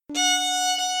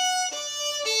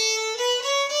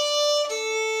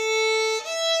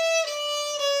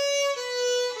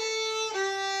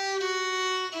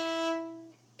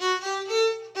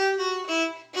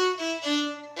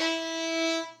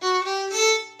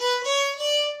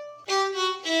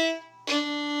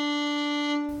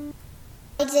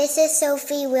this is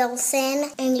Sophie Wilson,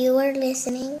 and you are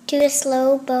listening to the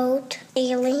Slow Boat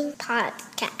Sailing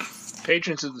Podcast.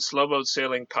 Patrons of the Slow Boat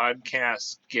Sailing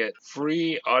Podcast get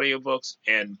free audiobooks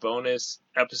and bonus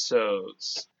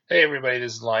episodes. Hey everybody,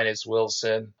 this is Linus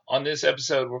Wilson. On this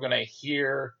episode, we're going to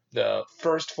hear the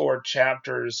first 4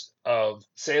 chapters of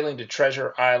Sailing to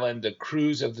Treasure Island, The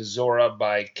Cruise of the Zora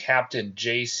by Captain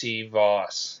J.C.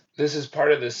 Voss. This is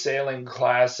part of the sailing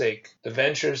classic, The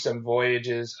Venturesome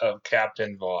Voyages of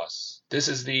Captain Voss. This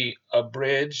is the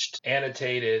abridged,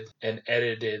 annotated, and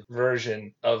edited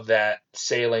version of that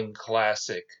sailing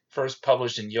classic, first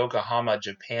published in Yokohama,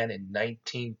 Japan in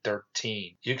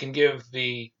 1913. You can give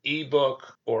the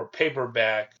ebook or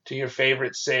paperback to your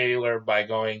favorite sailor by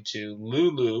going to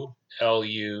Lulu.com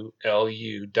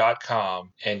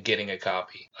and getting a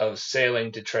copy of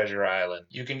Sailing to Treasure Island.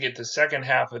 You can get the second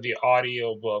half of the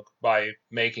audiobook by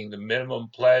making the minimum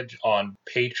pledge on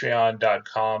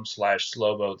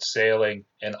patreon.com/slowboatsailing,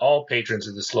 and all patrons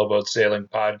of the Slow Boat Sailing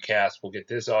Podcast will get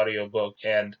this audiobook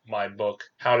and my book,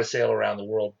 How to Sail Around the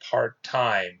World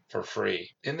Part-Time, for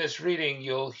free. In this reading,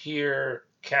 you'll hear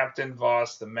Captain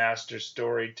Voss, the master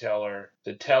storyteller,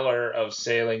 the teller of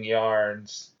sailing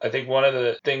yarns. I think one of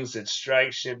the things that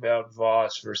strikes you about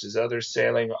Voss versus other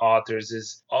sailing authors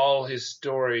is all his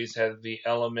stories have the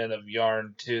element of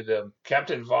yarn to them.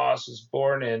 Captain Voss was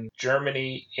born in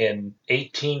Germany in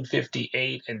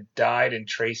 1858 and died in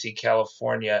Tracy,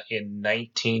 California in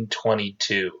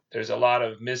 1922. There's a lot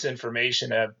of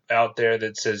misinformation out there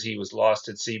that says he was lost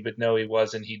at sea, but no, he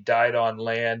wasn't. He died on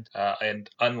land, and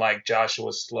unlike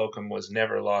Joshua Slocum, was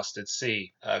never lost at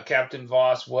sea. Captain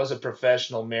Voss was a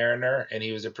professional mariner, and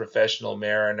he was a professional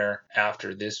mariner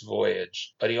after this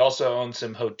voyage. But he also owned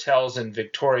some hotels in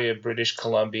Victoria, British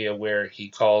Columbia, where he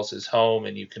calls his home,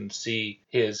 and you can see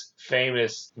his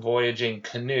famous voyaging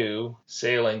canoe,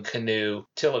 sailing canoe,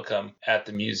 Tilikum, at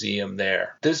the museum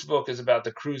there. This book is about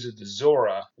the cruise of the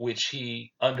Zora, which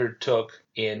he undertook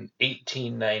in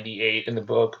 1898, and the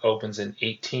book opens in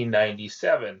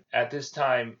 1897. At this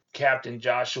time, Captain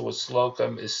Joshua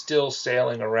Slocum is still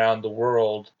sailing around the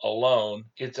world alone.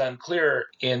 It's unclear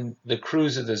in The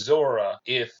Cruise of the Zora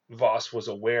if Voss was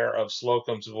aware of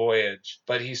Slocum's voyage,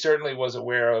 but he certainly was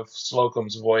aware of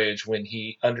Slocum's voyage when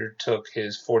he undertook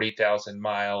his 40,000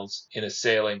 miles in a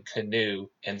sailing canoe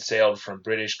and sailed from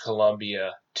British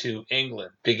Columbia to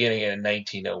England beginning in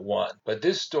 1901. But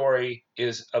this story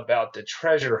is about the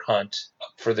treasure hunt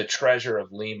for the treasure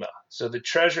of Lima. So the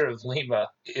treasure of Lima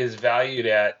is valued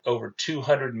at over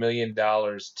 $200 million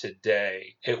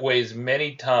today. It weighs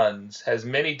many tons, has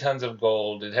many tons of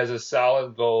gold. It has a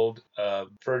solid gold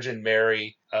Virgin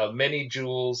Mary, many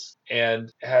jewels,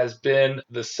 and has been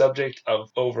the subject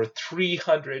of over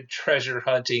 300 treasure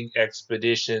hunting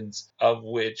expeditions, of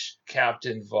which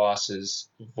Captain Voss's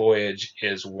voyage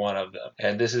is one of them.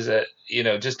 And this is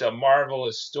just a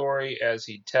marvelous story as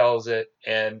he tells it,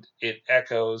 and it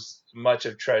echoes much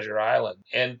of Treasure Island.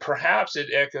 And perhaps it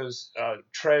echoes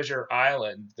Treasure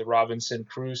Island, the Robinson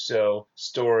Crusoe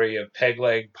story of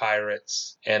peg-leg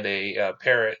pirates and a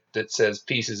parrot that says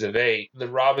pieces of 8. The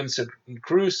Robinson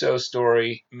Crusoe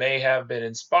story may have been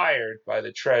inspired by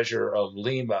the treasure of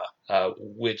Lima,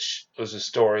 which was a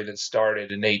story that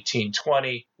started in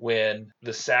 1820 when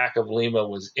the sack of Lima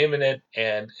was imminent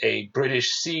and a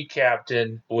British sea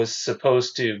captain was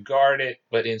supposed to guard it,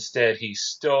 but instead he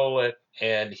stole it.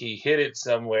 And he hid it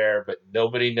somewhere, but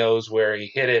nobody knows where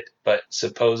he hid it. But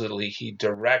supposedly he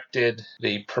directed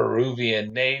the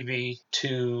Peruvian Navy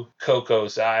to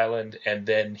Cocos Island, and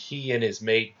then he and his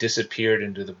mate disappeared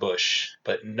into the bush.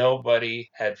 But nobody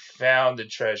had found the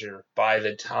treasure by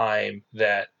the time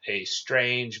that a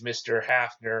strange Mr.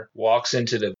 Hafner walks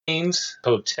into the Queen's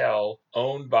Hotel,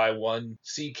 owned by one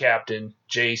sea captain,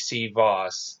 J.C.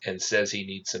 Voss, and says he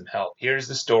needs some help. Here's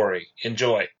the story.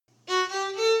 Enjoy.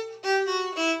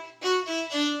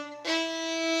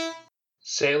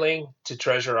 Sailing to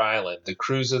Treasure Island, The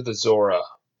Cruise of the Zora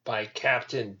by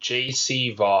Captain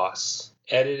J.C. Voss.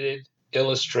 Edited,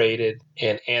 illustrated,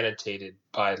 and annotated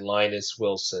by Linus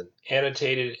Wilson.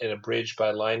 Annotated and abridged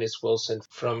by Linus Wilson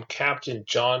from Captain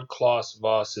John Claus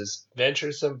Voss's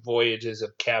Venturesome Voyages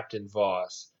of Captain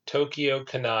Voss. Tokyo,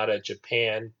 Kanata,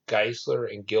 Japan,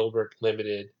 Geisler and Gilbert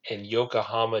Limited, and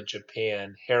Yokohama,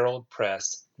 Japan, Herald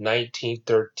Press,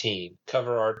 1913.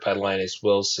 Cover art by Linus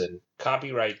Wilson.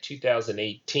 Copyright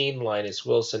 2018, Linus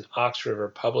Wilson, Ox River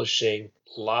Publishing,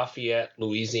 Lafayette,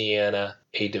 Louisiana,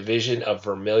 a division of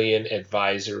Vermilion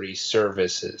Advisory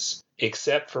Services.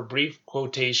 Except for brief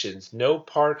quotations, no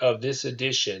part of this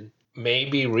edition may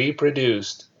be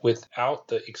reproduced without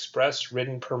the express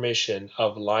written permission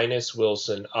of Linus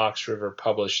Wilson, Ox River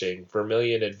Publishing,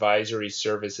 Vermilion Advisory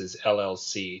Services,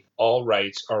 LLC. All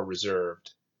rights are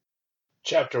reserved.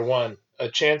 Chapter 1. A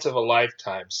Chance of a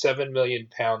Lifetime, £7 million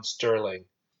sterling.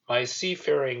 My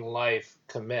seafaring life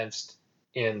commenced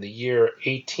in the year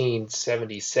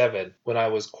 1877, when I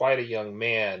was quite a young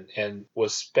man, and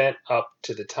was spent up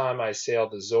to the time I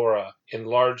sailed the Zora in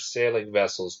large sailing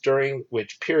vessels, during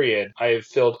which period I have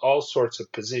filled all sorts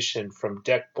of positions from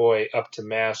deck boy up to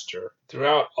master.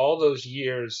 Throughout all those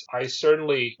years, I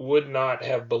certainly would not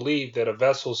have believed that a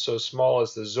vessel so small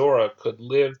as the Zora could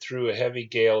live through a heavy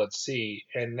gale at sea,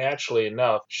 and naturally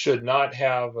enough should not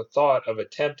have a thought of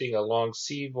attempting a long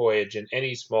sea voyage in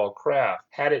any small craft,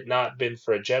 had it not been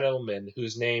for a gentleman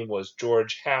whose name was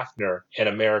George Hafner, an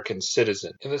American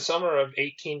citizen. In the summer of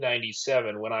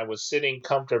 1897, when I was sitting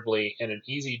comfortably in an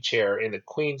easy chair in the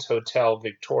Queen's Hotel,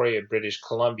 Victoria, British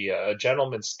Columbia, a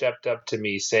gentleman stepped up to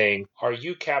me, saying, "Are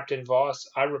you Captain Voss?"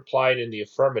 I replied in the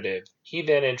affirmative. He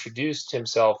then introduced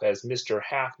himself as Mr.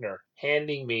 Hafner,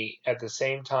 handing me at the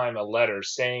same time a letter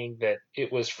saying that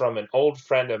it was from an old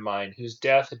friend of mine whose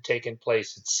death had taken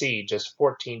place at sea just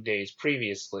 14 days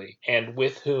previously, and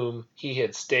with whom he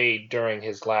had stayed during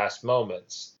his last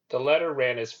moments. The letter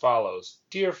ran as follows: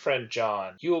 "Dear friend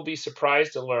John, you will be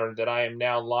surprised to learn that I am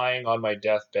now lying on my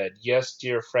deathbed. Yes,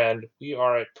 dear friend, we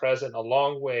are at present a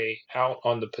long way out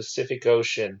on the Pacific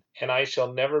Ocean, and I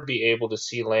shall never be able to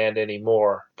see land any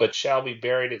more, but shall be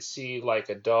buried at sea like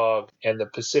a dog, and the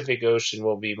Pacific Ocean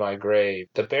will be my grave.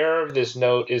 The bearer of this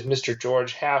note is Mr.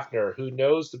 George Hafner, who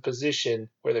knows the position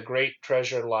where the great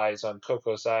treasure lies on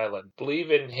Cocos Island.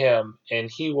 Believe in him, and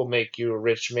he will make you a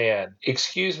rich man.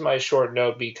 Excuse my short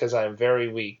note because I am very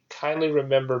weak. Kindly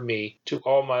remember me to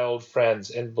all my old friends,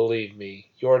 and believe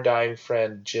me, your dying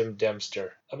friend, Jim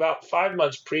Dempster." About 5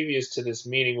 months previous to this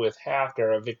meeting with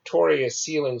Hafner, a Victoria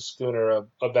sealing schooner of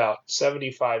about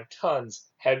 75 tons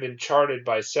had been chartered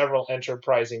by several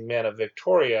enterprising men of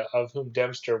Victoria, of whom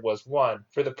Dempster was one,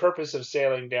 for the purpose of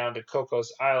sailing down to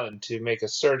Cocos Island to make a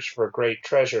search for great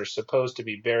treasure supposed to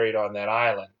be buried on that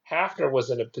island. Hafner was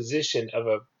in a position of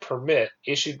a permit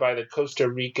issued by the Costa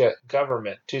Rica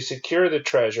government to secure the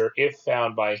treasure if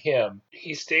found by him.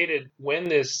 He stated when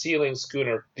this sealing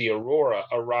schooner, the Aurora,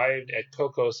 arrived at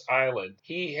Cocos Island,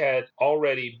 he had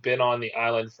already been on the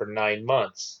island for 9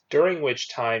 months, during which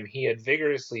time he had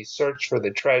vigorously searched for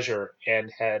the treasure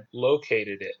and had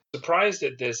located it. Surprised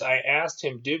at this, I asked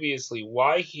him dubiously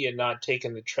why he had not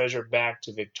taken the treasure back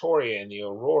to Victoria in the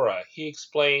Aurora. He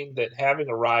explained that having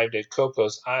arrived at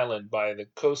Cocos Island by the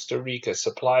Costa Rica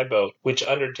supply boat, which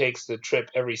undertakes the trip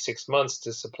every 6 months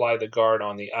to supply the guard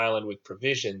on the island with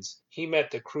provisions, he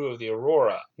met the crew of the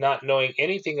Aurora. Not knowing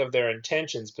anything of their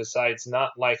intentions besides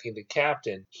not liking the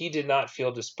captain, he did not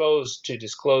feel disposed to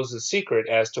disclose the secret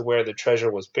as to where the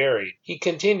treasure was buried. He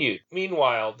continued,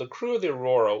 "Meanwhile, the crew of the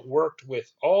Aurora worked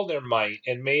with all their might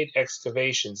and made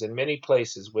excavations in many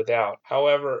places without,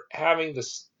 however, having the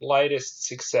slightest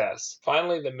success.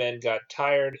 Finally, the men got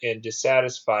tired and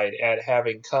dissatisfied at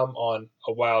having come on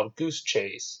a wild goose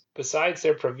chase. Besides,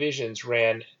 their provisions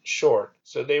ran short,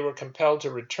 so they were compelled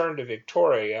to return to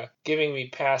Victoria, giving me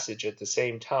passage at the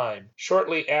same time.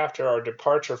 Shortly after our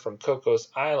departure from Cocos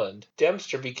Island,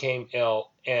 Dempster became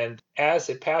ill, and as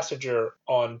a passenger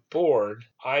on board,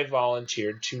 I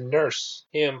volunteered to nurse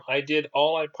him. I did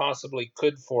all I possibly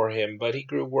could for him, but he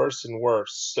grew worse and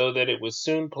worse, so that it was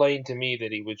soon plain to me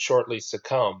that he would shortly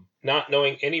succumb. Not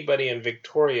knowing anybody in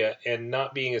Victoria, and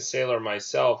not being a sailor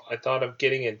myself, I thought of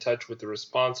getting in touch with the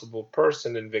responsible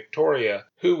person in Victoria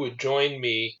who would join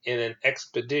me in an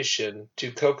expedition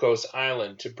to Cocos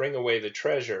Island to bring away the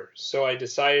treasure, so I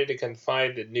decided to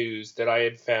confide the news that I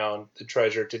had found the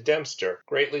treasure to Dempster.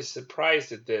 Greatly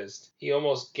surprised at this, he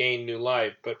almost gained new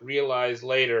life, but realized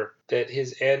later that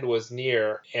his end was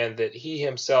near and that he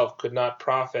himself could not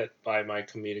profit by my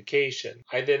communication.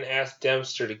 I then asked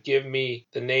Dempster to give me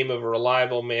the name of a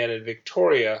reliable man in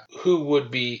Victoria who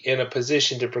would be in a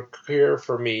position to procure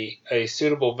for me a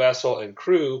suitable vessel and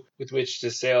crew with which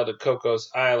to sail to Cocos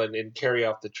Island and carry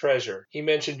off the treasure. He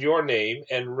mentioned your name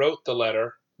and wrote the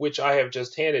letter which I have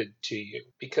just handed to you.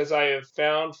 Because I have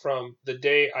found from the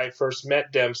day I first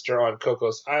met Dempster on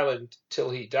Cocos Island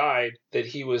till he died that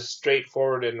he was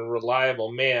straightforward and a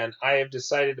reliable man, I have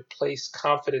decided to place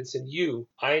confidence in you.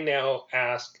 I now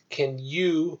ask, can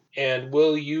you and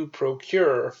will you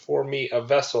procure for me a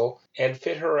vessel and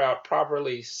fit her out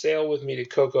properly, sail with me to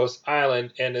Cocos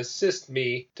Island, and assist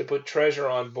me to put treasure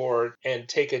on board and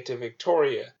take it to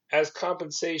Victoria? As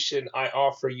compensation, I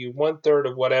offer you 1/3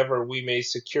 of whatever we may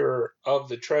secure of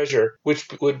the treasure, which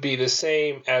would be the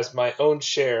same as my own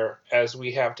share, as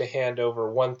we have to hand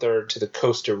over 1/3 to the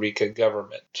Costa Rica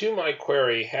government." To my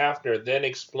query, Hafner then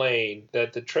explained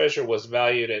that the treasure was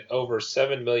valued at over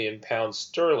 7 million pounds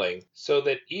sterling, so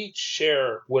that each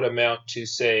share would amount to,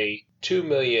 say,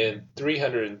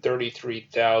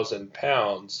 2,333,000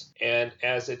 pounds, and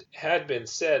as it had been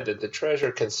said that the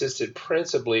treasure consisted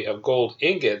principally of gold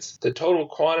ingots, the total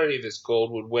quantity of this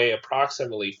gold would weigh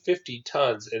approximately 50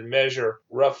 tons and measure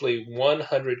roughly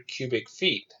 100 cubic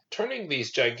feet. Turning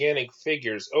these gigantic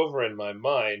figures over in my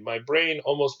mind, my brain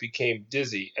almost became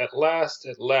dizzy. At last,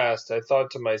 I thought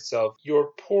to myself,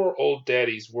 your poor old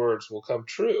daddy's words will come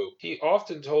true. He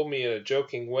often told me in a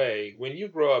joking way, "When you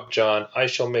grow up, John, I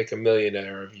shall make a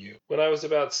millionaire of you." When I was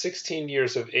about 16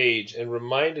 years of age and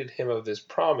reminded him of this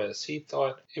promise, he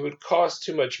thought it would cost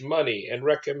too much money and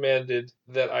recommended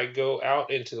that I go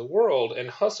out into the world and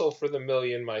hustle for the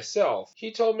million myself.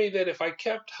 He told me that if I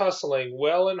kept hustling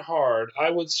well and hard, I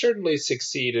would certainly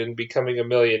succeed in becoming a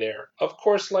millionaire. Of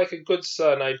course, like a good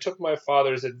son, I took my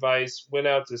father's advice, went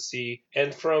out to sea,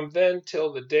 and from then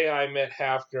till the day I met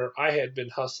Hafner, I had been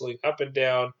hustling up and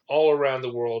down all around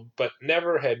the world, but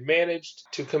never had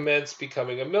managed to commence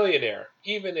becoming a millionaire,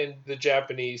 even in the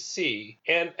Japanese Sea.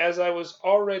 And as I was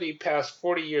already past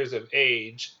 40 years of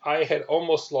age, I had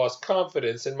almost lost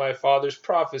confidence in my father's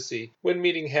prophecy when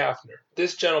meeting Hafner.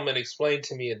 This gentleman explained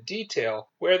to me in detail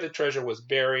where the treasure was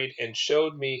buried and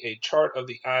showed me a chart of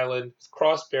the island with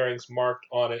cross bearings marked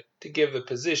on it to give the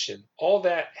position. All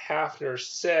that Hafner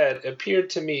said appeared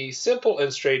to me simple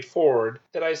and straightforward,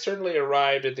 that I certainly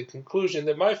arrived at the conclusion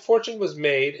that my fortune was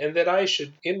made and that I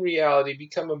should in reality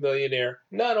become a millionaire,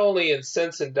 not only in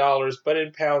cents and dollars, but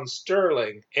in pounds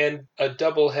sterling, and a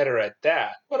double header at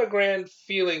that. What a grand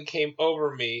feeling came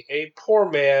over me, a poor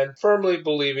man firmly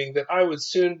believing that I would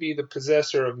soon be the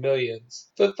possessor of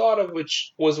millions, the thought of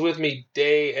which was with me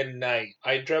day and night.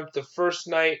 I dreamt the first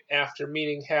night after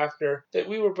meeting Hafner that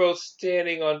we were both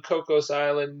standing on Cocos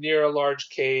Island near a large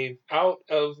cave, out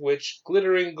of which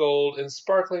glittering gold and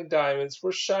sparkling diamonds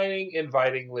were shining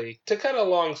invitingly. To cut a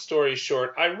long story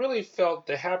short, I really felt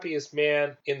the happiest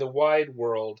man in the wide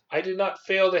world. I did not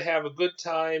fail to have a good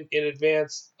time in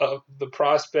advance of the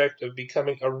prospect of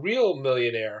becoming a real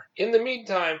millionaire. In the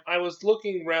meantime, I was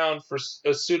looking round for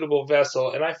a suitable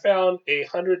vessel, and I found a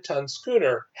 100-ton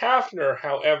schooner. Hafner,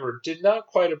 however, did not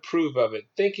quite approve of it,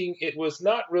 thinking it was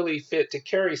not really fit to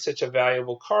carry such a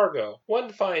valuable cargo.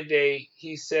 One fine day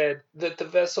he said that the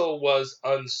vessel was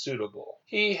unsuitable.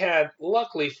 He had,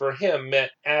 luckily for him,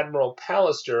 met Admiral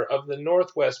Palliser of the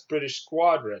Northwest British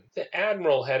Squadron. The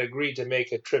Admiral had agreed to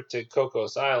make a trip to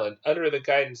Cocos Island under the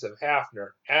guidance of Hafner.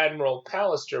 Admiral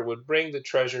Palliser would bring the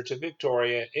treasure to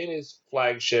Victoria in his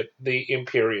flagship, the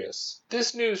Imperious.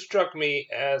 This news struck me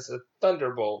as a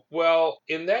thunderbolt. "Well,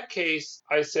 in that case,"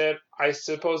 I said, "I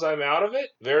suppose I'm out of it?"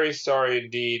 "Very sorry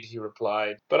indeed," he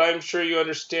replied, "but I'm sure you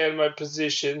understand my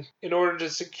position. In order to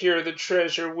secure the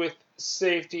treasure with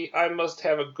safety, I must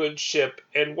have a good ship,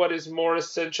 and what is more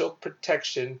essential,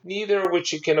 protection, neither of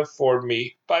which you can afford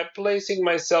me. By placing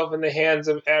myself in the hands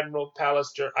of Admiral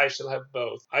Palliser, I shall have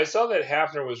both." I saw that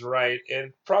Hafner was right,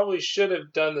 and probably should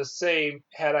have done the same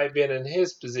had I been in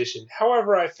his position.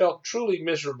 However, I felt truly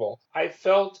miserable. I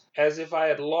felt as if I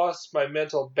had lost my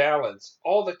mental balance.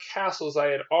 All the castles I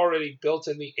had already built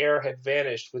in the air had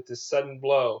vanished with this sudden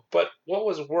blow. But what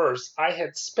was worse, I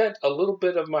had spent a little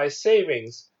bit of my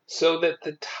savings, so that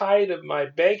the tide of my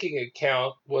banking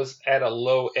account was at a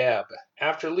low ebb.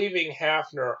 After leaving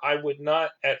Hafner, I would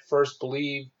not at first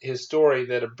believe his story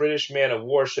that a British man of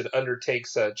war should undertake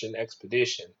such an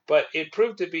expedition. But it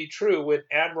proved to be true when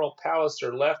Admiral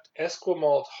Palliser left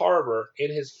Esquimalt harbor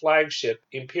in his flagship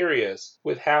Imperious,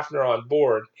 with Hafner on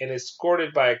board, and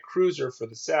escorted by a cruiser for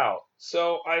the south.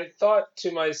 So I thought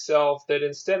to myself that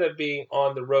instead of being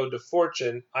on the road to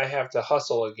fortune, I have to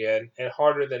hustle again, and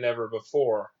harder than ever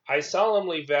before. I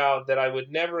solemnly vowed that I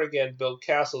would never again build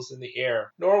castles in the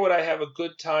air, nor would I have a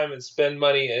good time and spend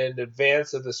money in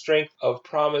advance of the strength of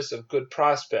promise of good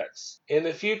prospects. In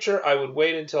the future, I would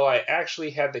wait until I actually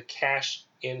had the cash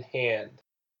in hand.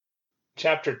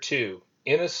 Chapter 2.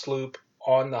 In a Sloop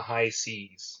on the High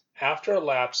Seas. After a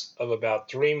lapse of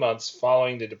about 3 months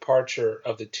following the departure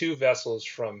of the two vessels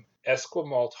from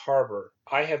Esquimalt harbor,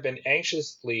 I have been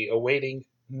anxiously awaiting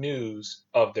news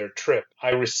of their trip.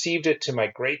 I received it to my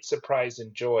great surprise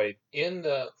and joy in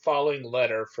the following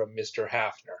letter from Mr.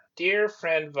 Hafner. "Dear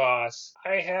friend Voss,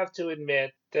 I have to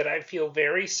admit that I feel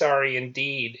very sorry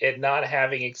indeed at not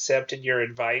having accepted your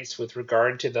advice with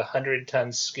regard to the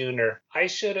 100-ton schooner. I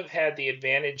should have had the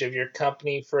advantage of your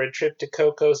company for a trip to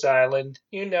Cocos Island.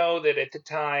 You know that at the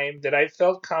time that I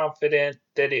felt confident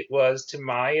that it was to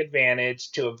my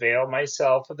advantage to avail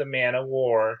myself of the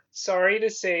man-of-war. Sorry to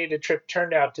say the trip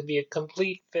turned out to be a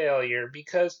complete failure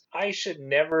because I should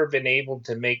never have been able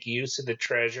to make use of the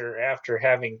treasure after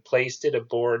having placed it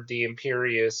aboard the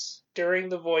Imperious. During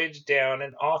the voyage down,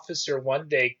 an officer one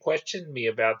day questioned me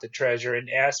about the treasure and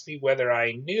asked me whether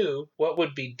I knew what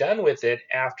would be done with it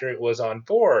after it was on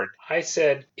board. I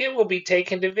said, "It will be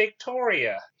taken to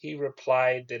Victoria." He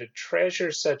replied that a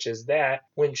treasure such as that,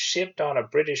 when shipped on a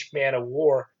British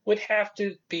man-of-war, would have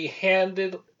to be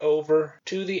handed over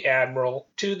to the admiral,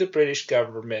 to the British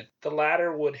government. The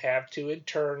latter would have to in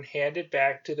turn hand it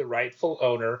back to the rightful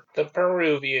owner, the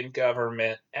Peruvian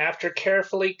government. After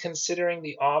carefully considering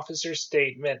the officer's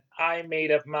statement, I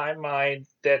made up my mind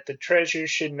that the treasure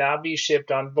should not be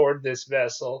shipped on board this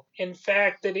vessel. In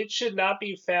fact, that it should not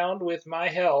be found with my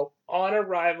help. On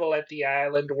arrival at the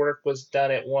island, work was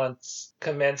done at once,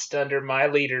 commenced under my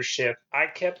leadership. I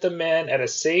kept the men at a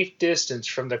safe distance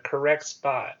from the correct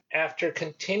spot. After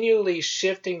continually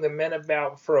shifting the men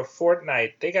about for a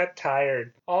fortnight, they got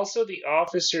tired. Also, the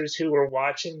officers who were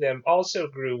watching them also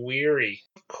grew weary.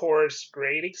 Of course,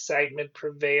 great excitement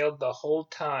prevailed the whole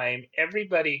time.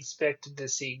 Everybody expected to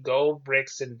see gold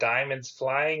bricks and diamonds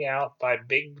flying out by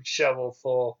big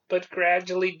shovelful, but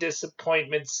gradually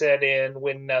disappointment set in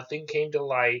when nothing came to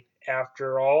light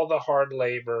after all the hard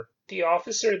labor. The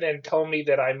officer then told me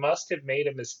that I must have made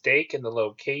a mistake in the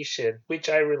location, which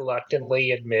I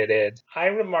reluctantly admitted. I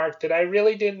remarked that I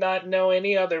really did not know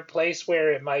any other place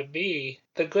where it might be.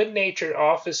 The good-natured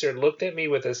officer looked at me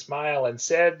with a smile and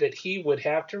said that he would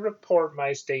have to report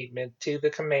my statement to the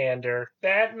commander.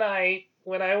 That night,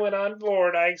 when I went on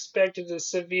board, I expected a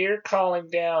severe calling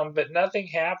down, but nothing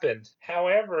happened.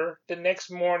 However, the next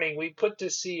morning we put to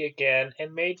sea again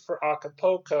and made for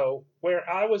Acapulco, where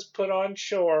I was put on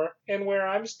shore and where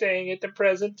I'm staying at the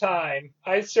present time.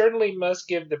 I certainly must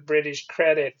give the British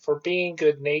credit for being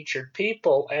good-natured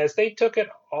people, as they took it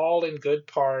all in good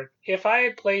part. If I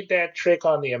had played that trick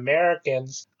on the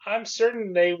Americans, I'm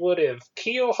certain they would have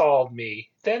keel-hauled me.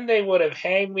 Then they would have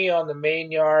hanged me on the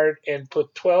main-yard and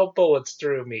put 12 bullets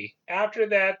through me. After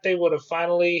that, they would have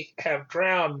finally have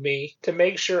drowned me to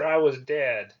make sure I was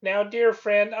dead. Now, dear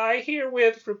friend, I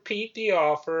herewith repeat the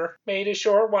offer made a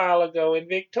short while ago in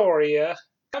Victoria.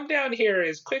 Come down here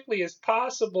as quickly as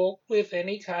possible with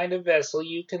any kind of vessel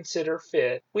you consider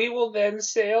fit. We will then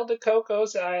sail to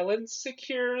Cocos Island,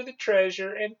 secure the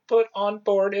treasure, and put on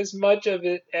board as much of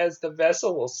it as the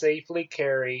vessel will safely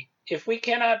carry. If we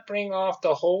cannot bring off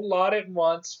the whole lot at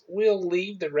once, we'll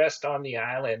leave the rest on the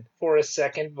island for a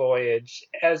second voyage,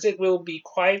 as it will be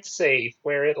quite safe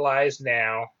where it lies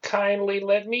now. Kindly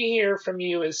let me hear from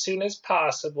you as soon as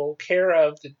possible, care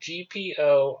of the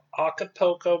GPO,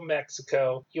 Acapulco,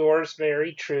 Mexico. Yours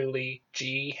very truly,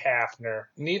 G. Hafner.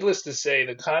 Needless to say,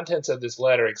 the contents of this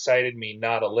letter excited me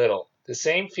not a little. The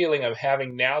same feeling of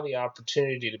having now the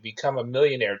opportunity to become a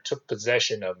millionaire took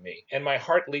possession of me, and my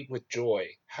heart leaped with joy.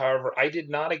 However, I did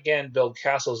not again build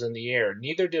castles in the air,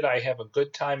 neither did I have a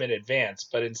good time in advance,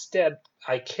 but instead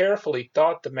I carefully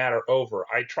thought the matter over.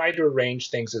 I tried to arrange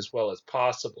things as well as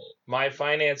possible. My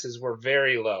finances were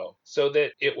very low, so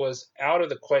that it was out of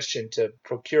the question to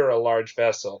procure a large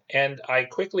vessel, and I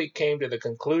quickly came to the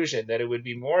conclusion that it would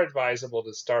be more advisable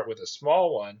to start with a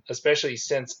small one, especially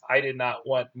since I did not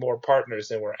want more partners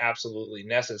than were absolutely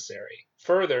necessary.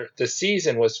 Further, the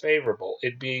season was favorable,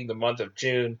 it being the month of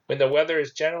June, when the weather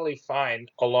is generally fine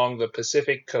along the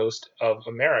Pacific coast of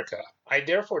America. I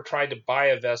therefore tried to buy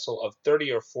a vessel of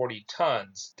 30 or 40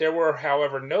 tons. There were,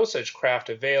 however, no such craft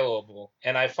available,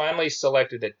 and I finally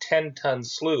selected a 10-ton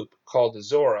sloop called the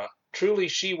Zora. Truly,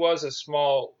 she was a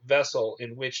small vessel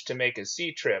in which to make a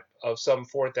sea trip of some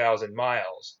 4,000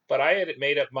 miles, but I had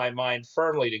made up my mind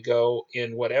firmly to go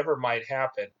in whatever might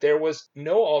happen. There was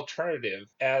no alternative,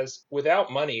 as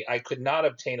without money I could not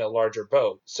obtain a larger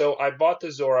boat, so I bought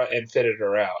the Zora and fitted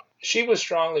her out. She was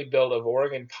strongly built of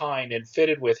Oregon pine and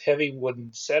fitted with heavy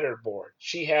wooden centerboard.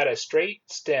 She had a straight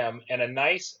stem and a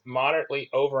nice,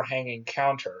 moderately overhanging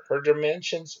counter. Her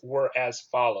dimensions were as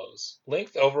follows.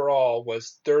 Length overall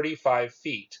was 35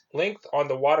 feet. Length on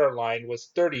the waterline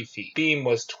was 30 feet. Beam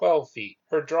was 12 feet.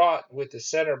 Her draught with the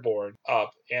centerboard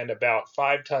up and about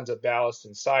 5 tons of ballast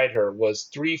inside her was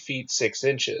 3 feet 6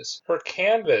 inches. Her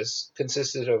canvas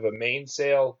consisted of a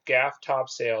mainsail, gaff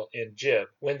topsail, and jib.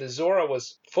 When the Zora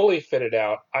was fully fitted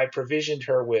out, I provisioned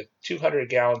her with 200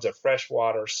 gallons of fresh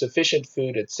water, sufficient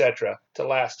food, etc., to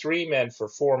last 3 men for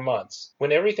 4 months.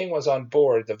 When everything was on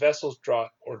board, the vessel's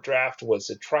draft was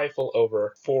a trifle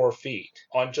over 4 feet.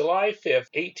 On July 5,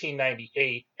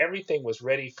 1898, everything was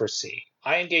ready for sea.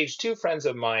 I engaged 2 friends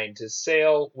of mine to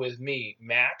sail with me,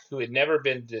 Mac, who had never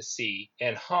been to sea,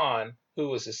 and Han, who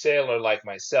was a sailor like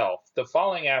myself. The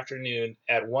following afternoon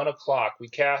at 1 o'clock we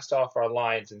cast off our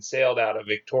lines and sailed out of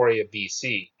Victoria,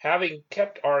 B.C. Having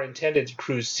kept our intended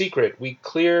cruise secret, we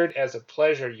cleared as a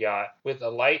pleasure yacht with a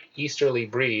light easterly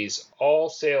breeze, all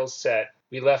sails set.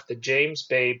 We left the James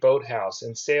Bay boathouse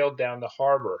and sailed down the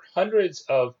harbor. Hundreds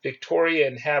of Victoria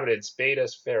inhabitants bade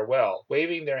us farewell,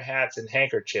 waving their hats and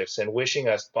handkerchiefs and wishing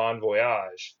us bon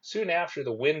voyage. Soon after,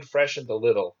 the wind freshened a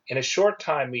little. In a short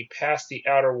time we passed the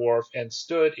outer wharf and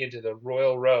stood into the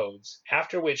Royal Roads,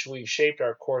 after which we shaped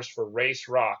our course for Race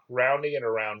Rock, rounding it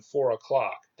around 4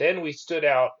 o'clock. Then we stood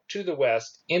out to the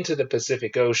west into the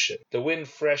Pacific Ocean. The wind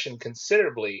freshened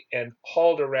considerably and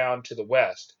hauled around to the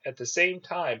west. At the same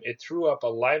time it threw up a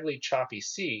lively choppy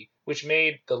sea, which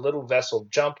made the little vessel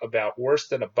jump about worse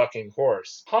than a bucking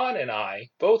horse. Han and I,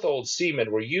 both old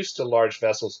seamen, were used to large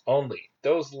vessels only.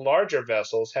 Those larger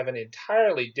vessels have an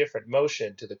entirely different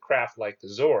motion to the craft like the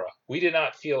Zora. We did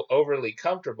not feel overly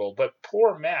comfortable, but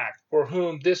poor Mac, for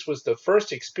whom this was the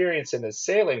first experience in a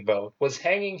sailing boat, was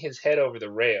hanging his head over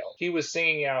the rail. He was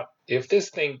singing out, "If this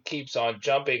thing keeps on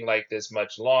jumping like this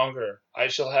much longer, I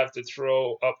shall have to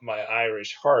throw up my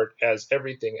Irish heart, as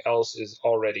everything else is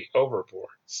already overboard."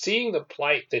 Seeing the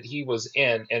plight that he was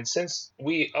in, and since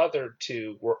we other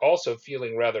 2 were also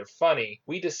feeling rather funny,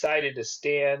 we decided to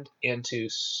stand into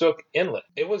Sook Inlet.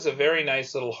 It was a very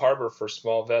nice little harbor for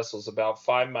small vessels, about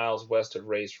 5 miles west of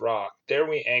Race Rock. There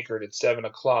we anchored at 7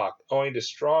 o'clock. Owing to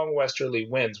strong westerly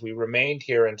winds, we remained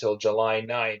here until July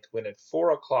 9th, when at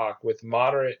 4 o'clock, with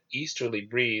moderate easterly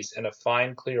breeze and a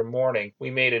fine clear morning, we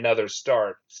made another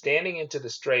start. Standing into the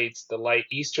straits, the light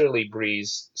easterly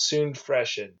breeze soon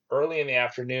freshened. Early in the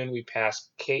afternoon we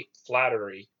passed Cape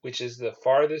Flattery, which is the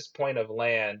farthest point of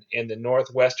land in the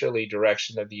northwesterly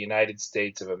direction of the United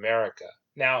States of America.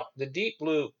 Now, the deep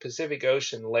blue Pacific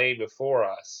Ocean lay before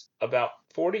us. About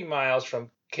 40 miles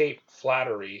from Cape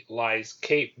Flattery lies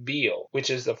Cape Beale, which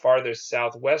is the farthest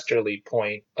southwesterly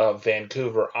point of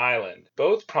Vancouver Island.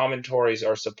 Both promontories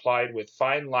are supplied with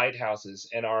fine lighthouses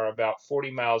and are about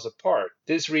 40 miles apart.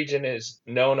 This region is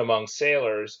known among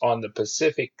sailors on the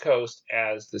Pacific coast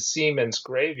as the Seaman's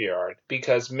Graveyard,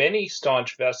 because many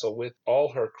staunch vessel with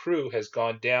all her crew has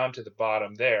gone down to the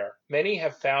bottom there. Many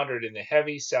have foundered in the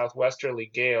heavy southwesterly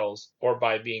gales or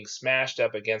by being smashed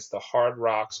up against the hard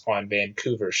rocks on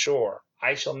Vancouver shore.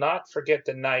 I shall not forget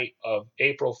the night of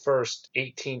April 1st,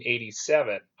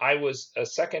 1887. I was a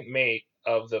second mate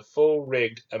of the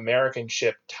full-rigged American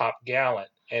ship Topgallant,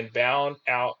 and bound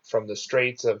out from the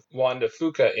Straits of Juan de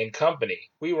Fuca in company.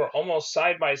 We were almost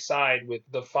side by side with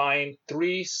the fine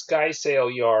 3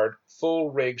 skysail yard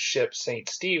full-rigged ship St.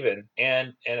 Stephen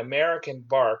and an American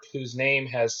bark whose name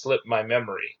has slipped my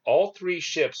memory. All 3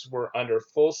 ships were under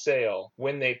full sail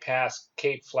when they passed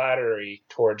Cape Flattery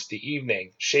towards the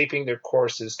evening, shaping their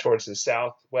courses towards the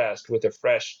southwest with a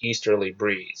fresh easterly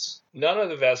breeze. None of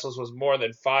the vessels was more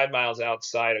than 5 miles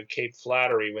outside of Cape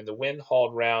Flattery when the wind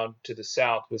hauled round to the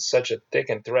south with such a thick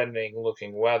and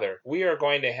threatening-looking weather. "We are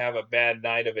going to have a bad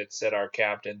night of it," said our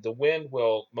captain. "The wind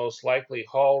will most likely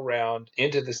haul round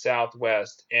into the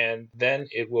southwest, and then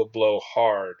it will blow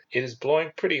hard." "It is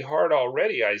blowing pretty hard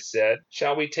already," I said.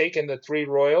 "Shall we take in the 3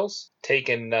 royals?" "Take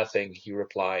in nothing," he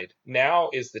replied.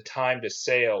 "Now is the time to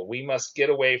sail. We must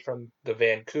get away from the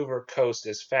Vancouver coast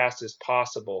as fast as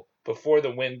possible before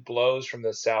the wind blows from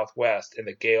the southwest and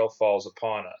the gale falls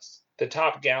upon us." The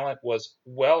Topgallant was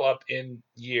well up in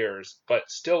years, but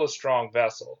still a strong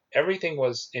vessel. Everything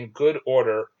was in good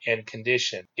order and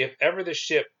condition. If ever the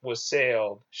ship was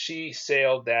sailed, she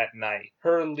sailed that night.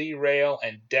 Her lee rail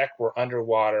and deck were under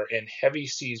water, and heavy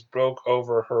seas broke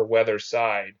over her weather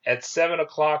side. At 7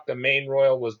 o'clock the main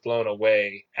royal was blown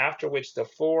away, after which the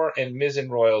fore and mizzen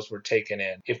royals were taken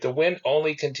in. "If the wind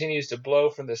only continues to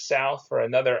blow from the south for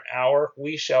another hour,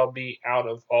 we shall be out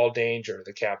of all danger,"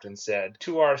 the captain said.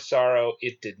 To our sorrow,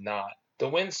 it did not. The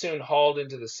wind soon hauled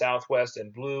into the southwest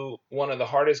and blew one of the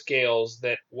hardest gales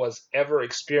that was ever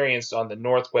experienced on the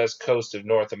northwest coast of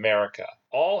North America.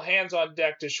 "All hands on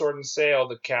deck to shorten sail,"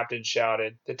 the captain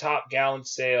shouted. The top gallant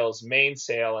sails,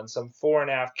 mainsail, and some fore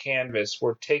and aft canvas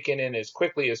were taken in as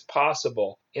quickly as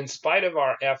possible. In spite of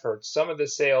our efforts, some of the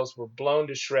sails were blown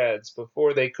to shreds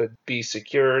before they could be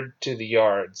secured to the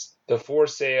yards. The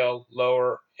foresail,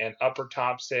 lower and upper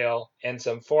topsail, and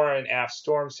some fore and aft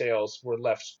storm sails were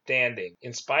left standing.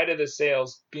 In spite of the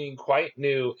sails being quite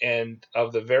new and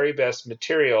of the very best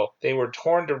material, they were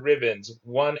torn to ribbons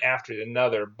one after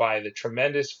another by the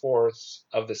tremendous force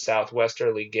of the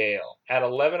southwesterly gale. At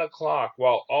 11 o'clock,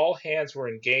 while all hands were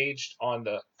engaged on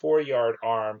the foreyard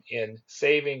arm in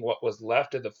saving what was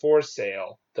left of the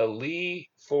foresail, the lee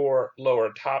fore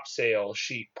lower topsail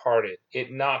sheet parted.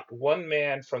 It knocked one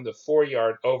man from the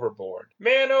foreyard overboard.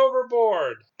 "Man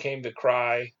overboard!" came the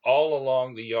cry all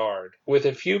along the yard. With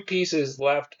a few pieces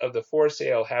left of the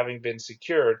foresail having been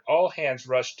secured, all hands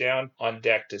rushed down on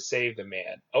deck to save the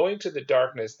man. Owing to the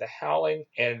darkness, the howling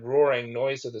and roaring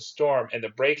noise of the storm, and the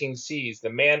breaking seas, the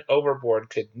man overboard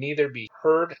could neither be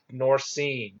heard nor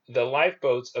seen. The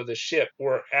lifeboats of the ship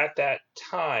were at that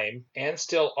time, and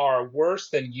still are, worse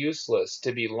than useless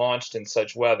to be launched in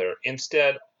such weather.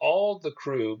 Instead, all the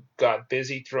crew got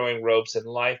busy throwing ropes and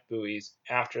life buoys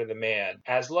after the man.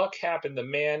 As luck happened, the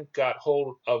man got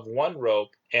hold of one rope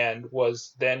and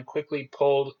was then quickly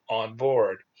pulled on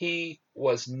board. He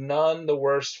was none the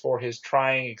worse for his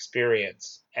trying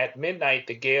experience. At midnight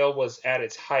the gale was at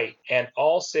its height, and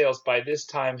all sails by this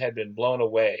time had been blown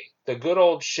away. The good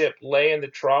old ship lay in the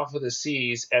trough of the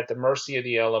seas at the mercy of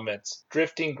the elements,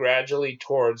 drifting gradually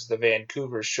towards the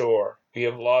Vancouver shore. "We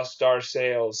have lost our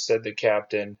sails," said the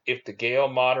captain. "If the gale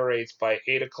moderates by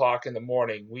 8 o'clock in the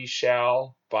morning, we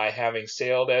shall, by having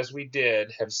sailed as we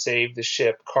did, have saved the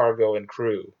ship, cargo, and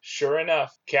crew." Sure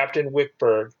enough, Captain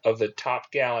Wickberg of the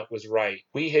Topgallant was right.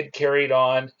 We had carried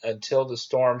on until the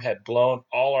storm had blown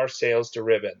all our sails to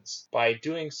ribbons. By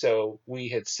doing so, we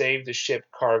had saved the ship,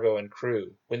 cargo, and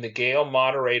crew. When the gale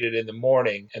moderated in the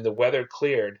morning and the weather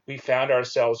cleared, we found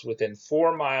ourselves within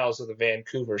 4 miles of the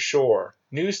Vancouver shore.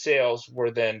 New sails were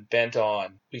then bent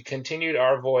on. We continued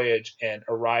our voyage and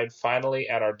arrived finally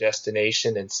at our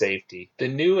destination in safety. The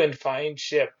new and fine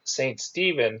ship St.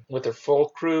 Stephen, with her full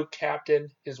crew,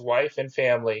 captain, his wife and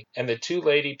family, and the 2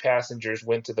 lady passengers,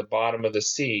 went to the bottom of the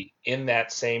sea in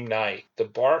that same night. The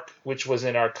bark which was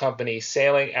in our company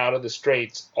sailing out of the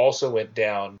straits also went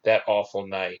down that awful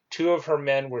night. 2 of her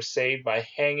men were saved by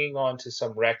hanging on to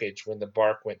some wreckage when the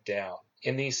bark went down.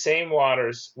 In these same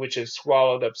waters, which have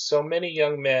swallowed up so many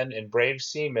young men and brave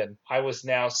seamen, I was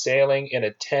now sailing in a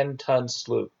 10-ton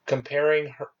sloop.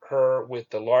 Comparing her with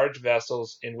the large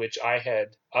vessels in which I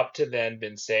had up to then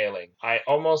been sailing, I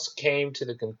almost came to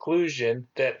the conclusion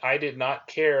that I did not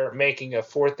care making a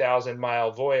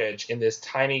 4,000-mile voyage in this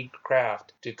tiny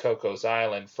craft to Cocos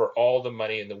Island for all the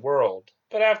money in the world.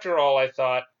 But after all, I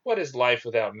thought, what is life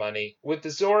without money? With the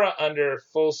Zora under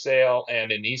full sail and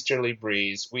an easterly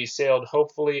breeze, we sailed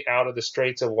hopefully out of the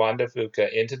Straits of Juan de Fuca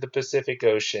into the Pacific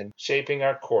Ocean, shaping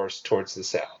our course towards the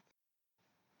south.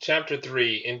 Chapter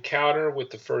 3. Encounter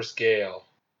with the First Gale.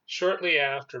 Shortly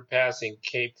after passing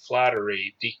Cape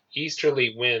Flattery, the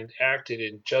easterly wind acted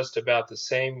in just about the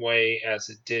same way as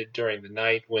it did during the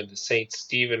night when the St.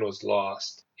 Stephen was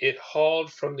lost. It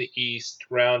hauled from the east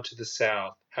round to the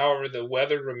south. However, the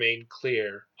weather remained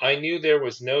clear. I knew there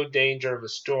was no danger of a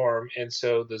storm, and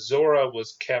so the Zora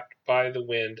was kept by the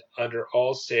wind under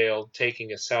all sail,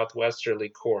 taking a southwesterly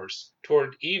course.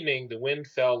 Toward evening the wind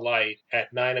fell light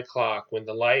at 9 o'clock, when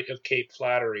the light of Cape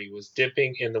Flattery was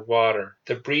dipping in the water.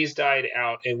 The breeze died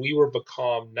out, and we were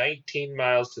becalmed 19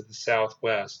 miles to the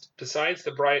southwest. Besides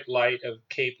the bright light of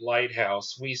Cape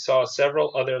Lighthouse, we saw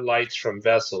several other lights from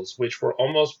vessels, which were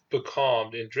almost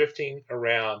becalmed and drifting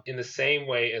around in the same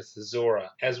way as the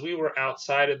Zora. As we were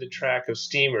outside of the track of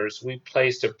steamers, we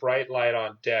placed a bright light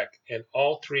on deck, and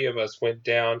all 3 of us went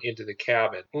down into the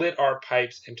cabin, lit our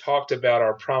pipes, and talked about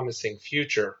our promising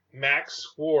future. Max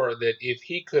swore that if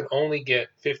he could only get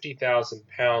 50,000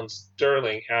 pounds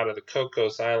sterling out of the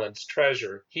Cocos Islands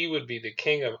treasure, he would be the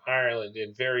King of Ireland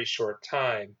in very short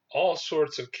time. All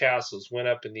sorts of castles went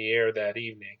up in the air that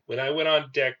evening. When I went on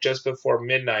deck just before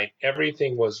midnight,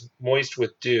 everything was moist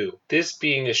with dew, this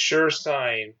being a sure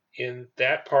sign in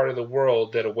that part of the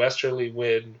world that a westerly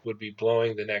wind would be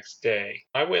blowing the next day.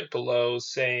 I went below,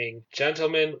 saying,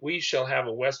 "Gentlemen, we shall have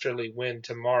a westerly wind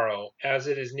tomorrow. As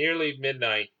it is nearly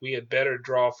midnight, we had better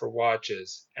draw for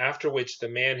watches, after which the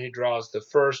man who draws the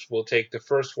first will take the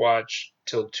first watch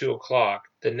till 2 o'clock.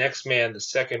 the next man the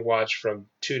second watch from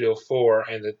 2 till 4,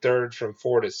 and the third from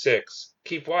 4 to 6.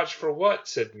 "Keep watch for what?"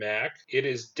 said Mac. "It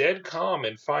is dead calm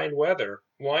and fine weather.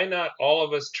 Why not all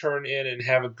of us turn in and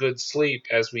have a good sleep,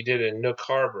 as we did in Nook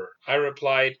Harbor?" I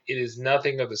replied, "It is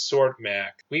nothing of the sort,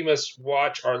 Mac. We must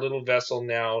watch our little vessel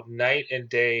now night and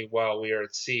day while we are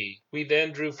at sea." We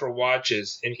then drew for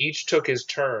watches, and each took his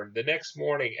turn. The next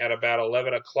morning, at about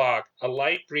 11 o'clock, a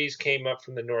light breeze came up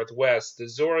from the northwest. The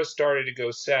Zora started to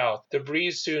go south. The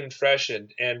breeze soon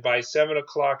freshened, and by 7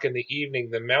 o'clock in the evening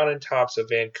the mountain tops of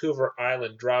Vancouver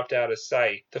Island dropped out of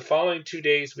sight. The following 2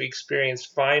 days we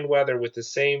experienced fine weather with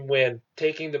the same wind,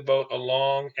 taking the boat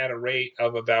along at a rate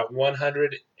of about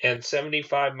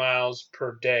 175 miles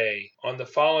per day. On the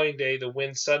following day the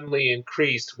wind suddenly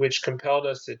increased, which compelled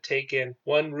us to take in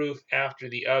one roof after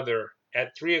the other.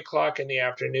 At 3 o'clock in the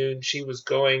afternoon she was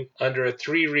going under a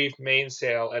 3-reefed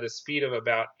mainsail at a speed of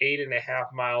about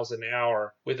 8½ miles an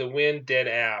hour, with the wind dead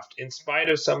aft. In spite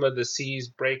of some of the seas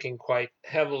breaking quite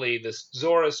heavily, the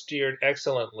Zora steered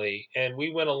excellently, and we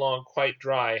went along quite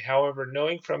dry. However,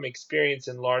 knowing from experience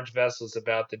in large vessels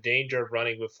about the danger of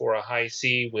running before a high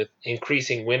sea with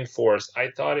increasing wind force,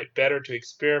 I thought it better to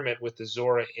experiment with the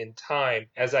Zora in time,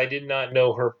 as I did not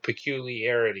know her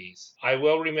peculiarities. I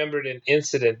well remembered an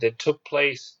incident that took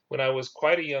place when I was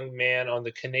quite a young man on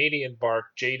the Canadian bark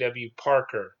J.W.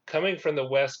 Parker, coming from the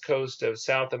west coast of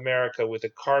South America with a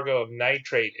cargo of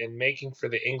nitrate and making for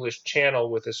the English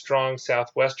Channel with a strong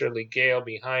southwesterly gale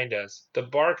behind us. The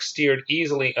bark steered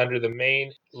easily under the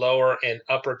main, lower, and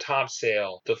upper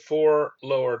topsail, the fore,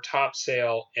 lower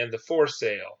topsail, and the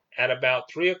foresail. At about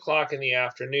 3 o'clock in the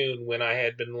afternoon, when I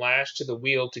had been lashed to the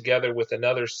wheel together with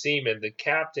another seaman, the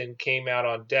captain came out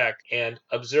on deck, and,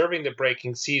 observing the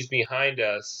breaking seas behind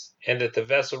us, and that the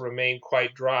vessel remained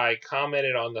quite dry,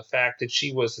 commented on the fact that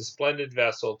she was a splendid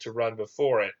vessel to run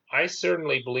before it. I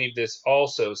certainly believed this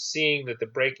also, seeing that the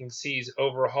breaking seas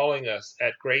overhauling us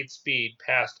at great speed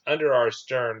passed under our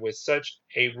stern with such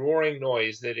a roaring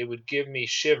noise that it would give me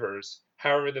shivers.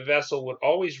 However, the vessel would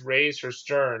always raise her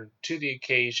stern to the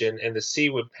occasion, and the sea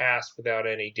would pass without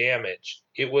any damage.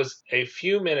 It was a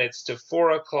few minutes to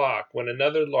 4 o'clock when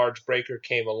another large breaker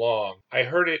came along. I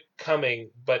heard it coming,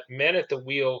 but men at the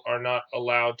wheel are not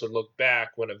allowed to look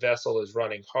back when a vessel is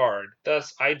running hard.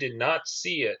 Thus I did not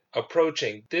see it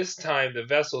approaching. This time the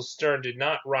vessel's stern did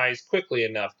not rise quickly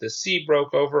enough. The sea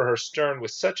broke over her stern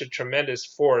with such a tremendous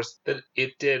force that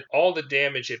it did all the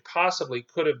damage it possibly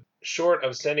could have, short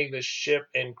of sending the ship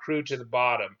and crew to the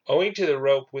bottom. Owing to the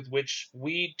rope with which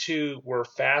we two were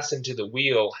fastened to the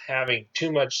wheel having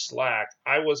too much slack,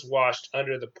 I was washed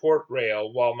under the port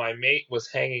rail while my mate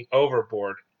was hanging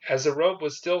overboard. As the rope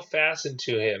was still fastened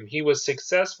to him, he was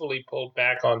successfully pulled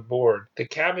back on board. The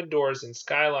cabin doors and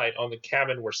skylight on the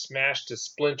cabin were smashed to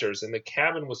splinters, and the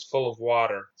cabin was full of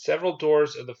water. Several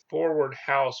doors of the forward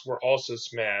house were also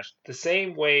smashed. The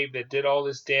same wave that did all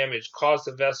this damage caused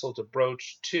the vessel to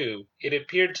broach to. It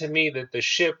appeared to me that the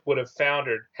ship would have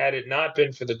foundered had it not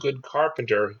been for the good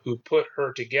carpenter who put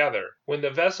her together. When the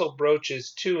vessel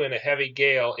broaches to in a heavy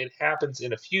gale, it happens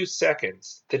in a few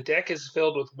seconds. The deck is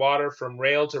filled with water from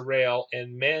rail to rail,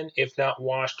 and men, if not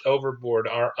washed overboard,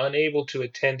 are unable to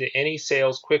attend to any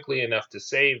sails quickly enough to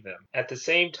save them. At the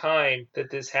same time that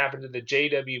this happened to the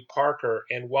J.W. Parker,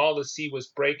 and while the sea was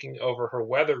breaking over her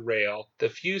weather rail, the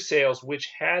few sails which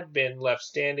had been left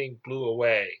standing blew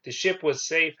away. The ship was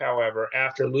safe, however.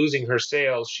 After losing her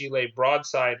sails, she lay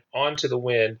broadside onto the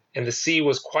wind, and the sea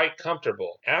was quite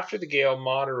comfortable. After the gale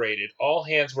moderated, all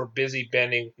hands were busy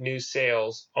bending new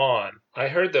sails on. I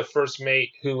heard the first mate,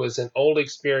 who was an old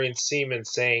experienced seaman,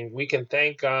 saying, "We can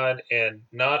thank God and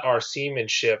not our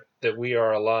seamanship that we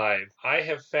are alive." I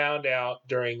have found out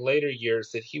during later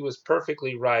years that he was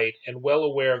perfectly right, and well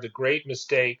aware of the great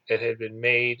mistake that had been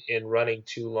made in running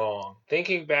too long.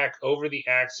 Thinking back over the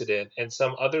accident and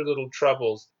some other little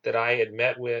troubles that I had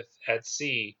met with at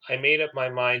sea, I made up my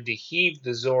mind to heave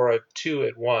the Zora to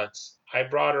at once. I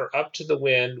brought her up to the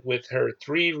wind with her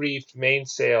 3-reefed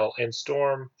mainsail and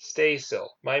storm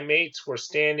staysail. My mates were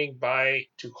standing by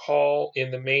to haul in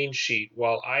the main sheet,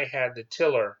 while I had the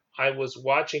tiller. I was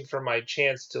watching for my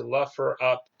chance to luff her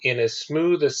up in as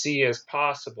smooth a sea as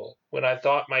possible. When I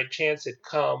thought my chance had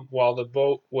come, while the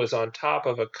boat was on top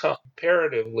of a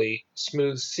comparatively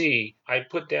smooth sea, I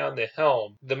put down the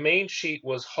helm. The main sheet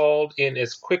was hauled in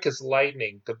as quick as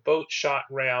lightning. The boat shot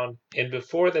round, and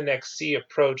before the next sea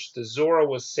approached, the Zora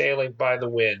was sailing by the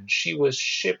wind. She was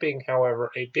shipping, however,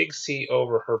 a big sea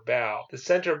over her bow. The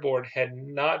centerboard had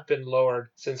not been lowered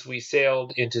since we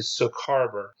sailed into Sook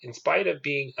Harbor. In spite of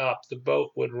being up, the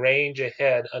boat would range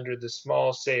ahead under the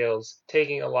small sails,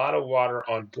 taking a lot of water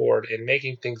on board. board and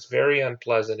making things very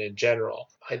unpleasant in general.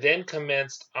 I then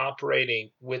commenced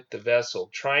operating with the vessel,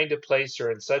 trying to place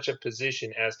her in such a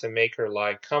position as to make her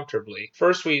lie comfortably.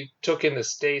 First, we took in the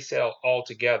staysail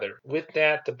altogether. With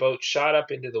that, the boat shot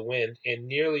up into the wind and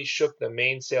nearly shook the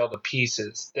mainsail to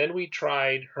pieces. Then we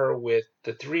tried her with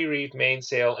the three-reef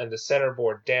mainsail and the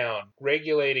centerboard down,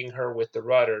 regulating her with the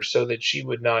rudder so that she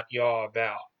would not yaw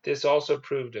about. This also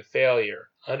proved a failure.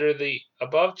 Under the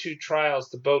above two trials,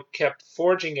 the boat kept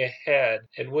forging ahead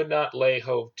and would not lay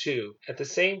hove to. At the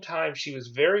same time, she was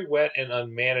very wet and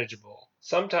unmanageable.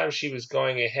 Sometimes she was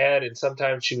going ahead and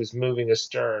sometimes she was moving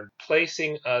astern,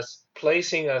 placing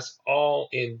us all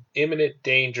in imminent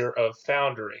danger of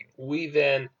foundering. We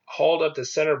then hauled up the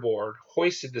centerboard,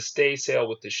 hoisted the staysail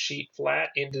with the sheet flat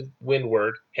into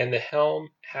windward and the helm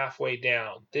halfway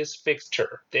down. This fixed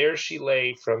her. There she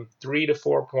lay from 3 to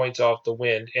 4 points off the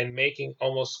wind and making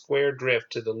almost square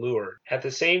drift to the leeward. At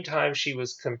the same time she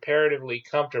was comparatively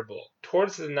comfortable.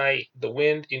 Towards the night the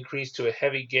wind increased to a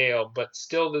heavy gale, but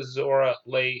still the Zora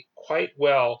lay quite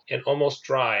well and almost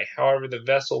dry. However, the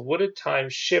vessel would at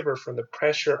times shiver from the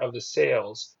pressure of the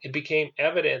sails. It became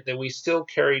evident that we still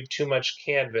carried too much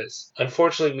canvas.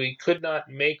 Unfortunately, we could not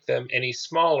make them any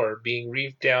smaller, being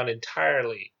reefed down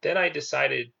entirely. Then I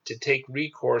decided to take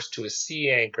recourse to a sea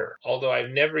anchor, although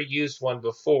I've never used one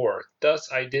before.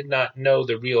 Thus I did not know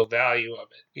the real value of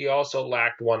it. We also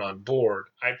lacked one on board.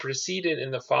 I proceeded in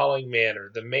the following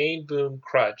manner. The main boom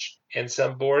crutch and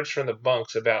some boards from the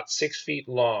bunks about 6 feet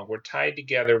long were tied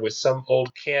together with some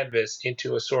old canvas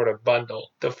into a sort of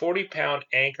bundle. The 40-pound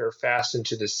anchor fastened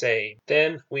to the same.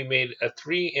 Then we made a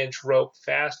 3-inch rope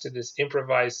fast to this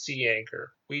improvised sea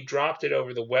anchor. We dropped it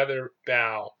over the weather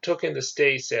bow, took in the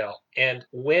staysail, and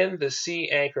when the sea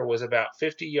anchor was about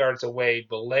 50 yards away,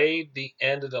 belayed the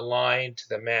end of the line to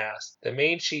the mast. The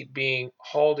main sheet being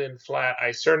hauled in flat,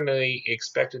 I certainly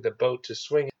expected the boat to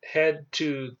swing head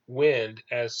to wind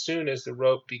as soon as the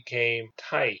rope became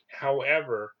tight.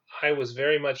 However, I was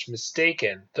very much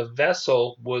mistaken. The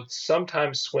vessel would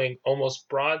sometimes swing almost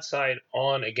broadside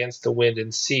on against the wind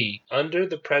and sea. Under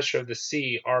the pressure of the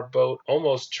sea, our boat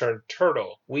almost turned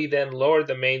turtle. We then lowered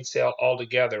the mainsail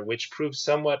altogether, which proved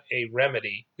somewhat a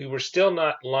remedy. We were still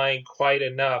not lying quite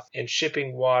enough and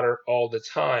shipping water all the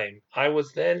time. I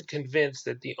was then convinced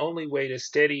that the only way to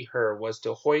steady her was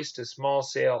to hoist a small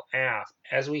sail aft.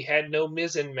 As we had no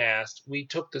mizzen mast, we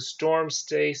took the storm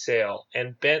staysail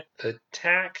and bent the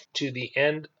tack to the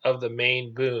end of the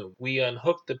main boom. We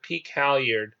unhooked the peak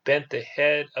halyard, bent the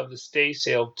head of the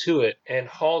staysail to it, and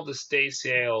hauled the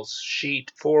staysail's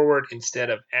sheet forward instead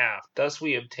of aft. Thus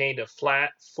we obtained a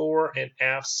flat fore and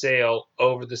aft sail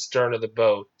over the stern of the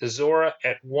boat. The Zora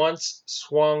at once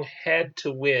swung head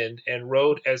to wind and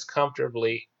rode as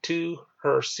comfortably to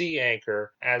her sea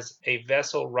anchor as a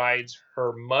vessel rides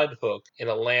her mud hook in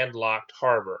a landlocked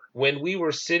harbor. When we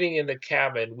were sitting in the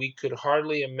cabin, we could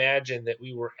hardly imagine that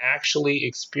we were actually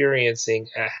experiencing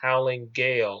a howling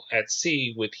gale at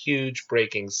sea with huge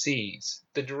breaking seas.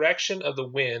 The direction of the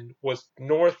wind was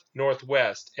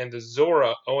north-northwest, and the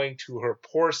Zora, owing to her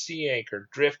poor sea anchor,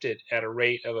 drifted at a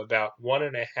rate of about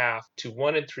 1.5 to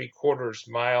 1 3/4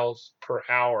 miles per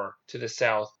hour to the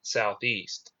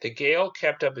south-southeast. The gale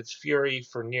kept up its fury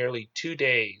for nearly 2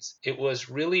 days. It was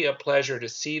really a pleasure to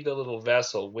see the little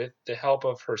vessel, with the help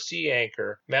of her sea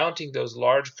anchor, mounting those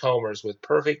large combers with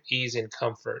perfect ease and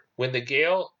comfort. When the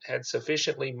gale had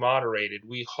sufficiently moderated,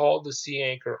 we hauled the sea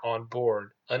anchor on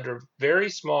board. Under very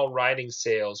small riding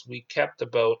sails, we kept the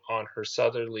boat on her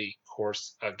southerly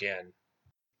course again.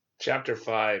 Chapter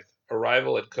 5.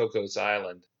 Arrival at Cocos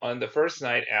Island. On the first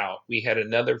night out, we had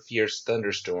another fierce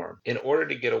thunderstorm. In order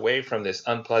to get away from this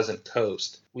unpleasant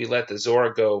coast, we let the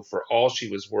Zora go for all she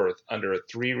was worth under a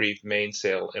 3-reef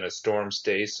mainsail and a storm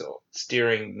staysail,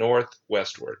 steering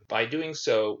northwestward. By doing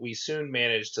so, we soon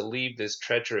managed to leave this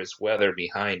treacherous weather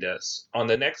behind us. On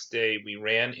the next day, we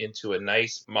ran into a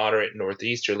nice, moderate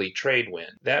northeasterly trade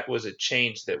wind. That was a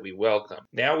change that we welcomed.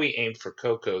 Now we aimed for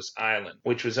Cocos Island,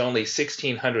 which was only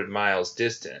 1,600 miles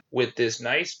distant. With this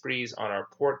nice breeze on our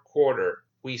port quarter,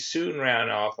 we soon ran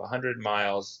off 100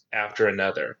 miles after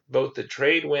another. Both the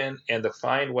trade wind and the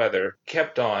fine weather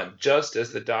kept on just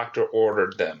as the doctor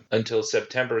ordered them until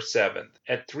September 7th.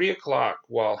 At 3 o'clock,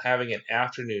 while having an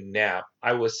afternoon nap,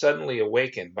 I was suddenly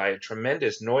awakened by a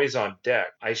tremendous noise on deck.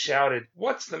 I shouted,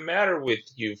 "What's the matter with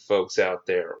you folks out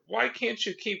there? Why can't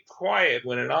you keep quiet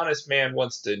when an honest man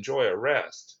wants to enjoy a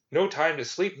rest?" "No time to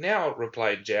sleep now,"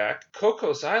 replied Jack.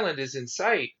 "Cocos Island is in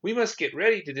sight. We must get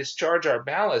ready to discharge our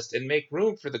ballast and make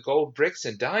room for the gold bricks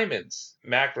and diamonds."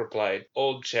 Mac replied,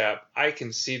 "Old chap, I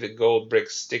can see the gold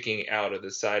bricks sticking out of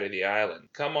the side of the island.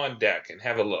 Come on deck and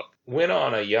have a look." When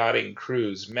on a yachting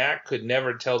cruise, Mac could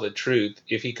never tell the truth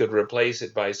if he could replace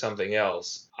it by something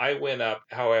else. I went up,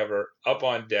 however, up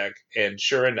on deck, and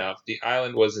sure enough, the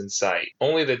island was in sight.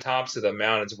 Only the tops of the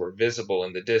mountains were visible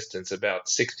in the distance about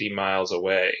 60 miles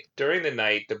away. During the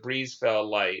night, the breeze fell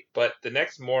light, but the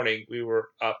next morning we were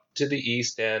up to the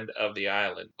east end of the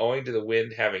island. Owing to the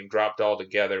wind having dropped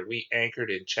altogether, we anchored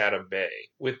in Chatham Bay.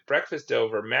 With breakfast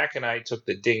over, Mac and I took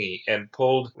the dinghy and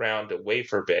pulled round to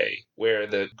Wafer Bay, where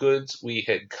the goods we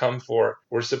had come for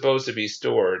were supposed to be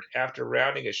stored. After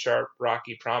rounding a sharp,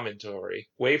 rocky promontory,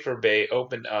 Wafer Bay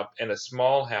opened up and a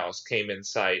small house came in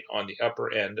sight on the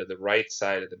upper end of the right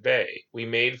side of the bay. We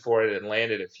made for it and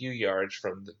landed a few yards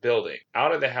from the building.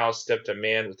 Out of the house stepped a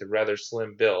man with a rather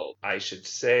slim build. I should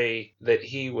say that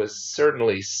he was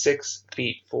certainly 6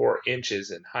 feet 4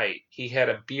 inches in height. He had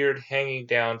a beard hanging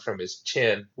down from his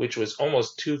chin, which was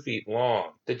almost 2 feet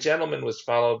long. The gentleman was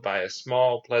followed by a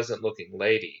small, pleasant-looking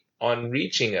lady. On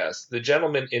reaching us, the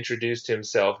gentleman introduced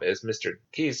himself as Mr.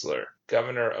 Giesler,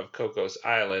 governor of Cocos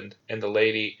Island, and the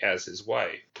lady as his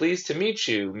wife. "Pleased to meet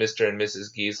you, Mr. and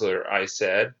Mrs. Giesler," I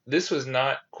said. This was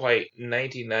not quite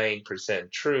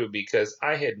 99% true, because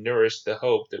I had nourished the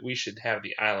hope that we should have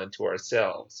the island to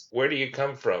ourselves. "Where do you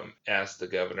come from?" asked the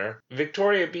governor.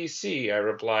 "Victoria, B.C.," I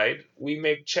replied. "We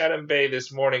make Chatham Bay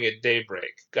this morning at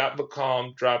daybreak. Got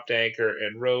becalmed, dropped anchor,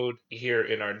 and rowed here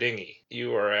in our dinghy."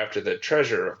 "You are after the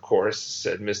treasure, of course,"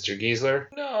 said Mr. Giesler.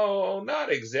 "No, not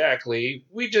exactly.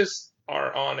 We just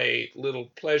are on a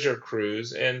little pleasure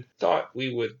cruise and thought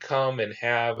we would come and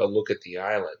have a look at the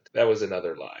island." That was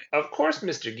another lie. "Of course,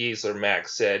 Mr. Giesler,"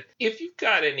 Max said, "if you've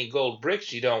got any gold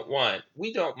bricks you don't want,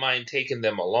 we don't mind taking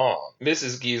them along."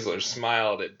 Mrs. Giesler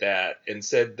smiled at that and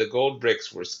said the gold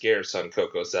bricks were scarce on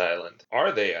Cocos Island.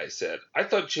 "Are they?" I said. "I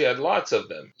thought you had lots of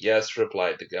them." "Yes,"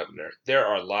 replied the governor, "there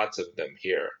are lots of them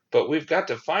here. But we've got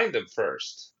to find them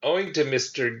first." Owing to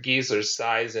Mr. Giesler's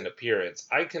size and appearance,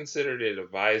 I considered it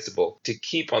advisable to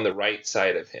keep on the right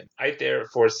side of him. I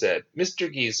therefore said,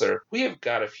 "Mr. Giesler, we have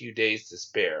got a few days to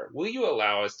spare. Will you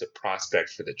allow us to prospect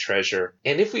for the treasure?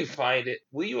 And if we find it,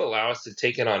 will you allow us to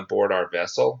take it on board our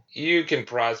vessel?" "You can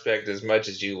prospect as much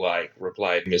as you like,"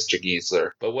 replied Mr.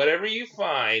 Giesler, "but whatever you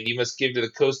find, you must give to the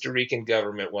Costa Rican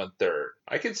government 1/3.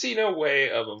 I could see no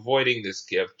way of avoiding this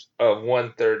gift of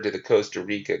 1/3 to the Costa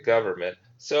Rica government,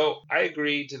 so I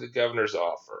agreed to the governor's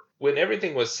offer. When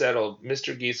everything was settled,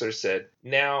 Mr. Giesler said,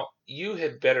 "Now, you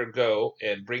had better go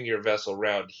and bring your vessel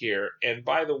round here, and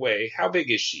by the way, how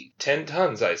big is she?" 10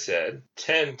 tons, I said.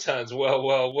 10 tons, well,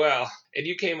 well, well. And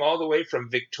you came all the way from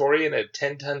Victoria in a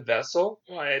 10-ton vessel?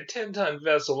 Why, a 10-ton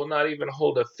vessel will not even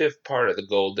hold a fifth part of the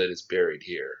gold that is buried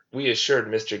here. We assured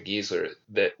Mr. Giesler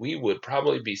that we would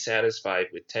probably be satisfied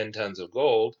with 10 tons of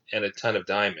gold and a ton of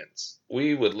diamonds.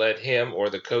 We would let him or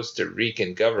the Costa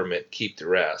Rican government keep the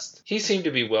rest. He seemed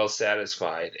to be well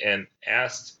satisfied and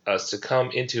asked us to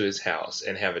come into his house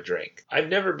and have a drink. I've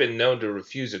never been known to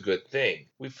refuse a good thing.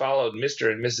 We followed Mr.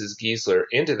 and Mrs. Giesler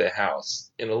into the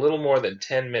house. In a little more than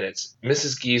 10 minutes,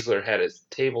 Mrs. Giesler had a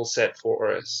table set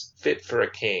for us, fit for a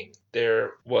king.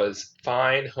 There was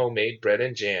fine homemade bread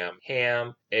and jam,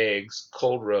 ham, eggs,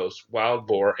 cold roast, wild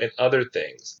boar, and other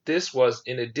things. This was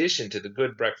in addition to the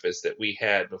good breakfast that we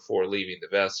had before leaving the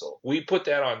vessel. We put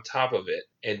that on top of it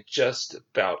and just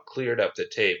about cleared up the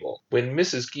table. When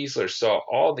Mrs. Giesler saw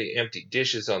all the empty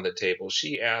dishes on the table,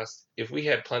 she asked if we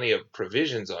had plenty of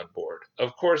provisions on board.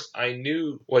 Of course, I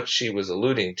knew what she was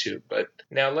alluding to, but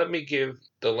now let me give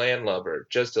the landlubber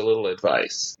just a little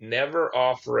advice. Never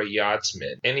offer a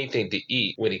yachtsman anything to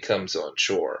eat when he comes on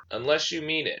shore, unless you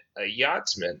mean it. A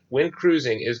yachtsman, when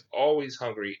cruising, is always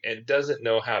hungry and doesn't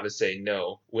know how to say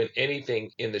no when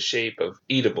anything in the shape of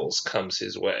eatables comes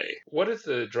his way. "What is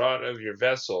the draught of your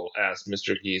vessel?" asked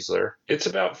Mr. Giesler. "It's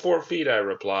about 4 feet," I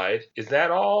replied. "Is that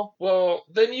all? Well,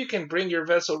 then you can bring your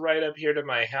vessel right up here to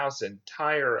my house and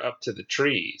tie her up to the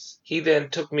trees." He then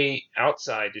took me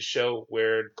outside to show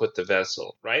where to put the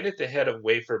vessel. Right at the head of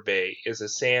Wafer Bay is a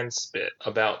sand spit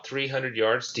about 300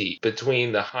 yards deep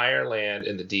between the higher land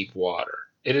and the deep water.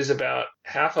 It is about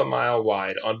half a mile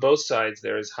wide. On both sides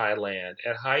there is high land.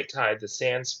 At high tide the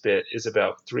sand spit is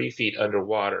about 3 feet under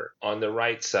water on the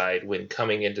right side when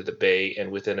coming into the bay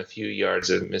and within a few yards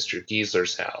of Mr.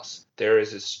 Giesler's house. There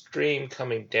is a stream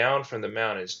coming down from the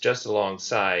mountains just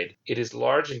alongside. It is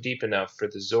large and deep enough for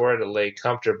the Zora to lay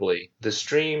comfortably. The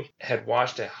stream had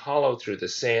washed a hollow through the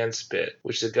sand spit,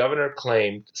 which the governor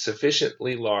claimed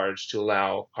sufficiently large to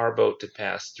allow our boat to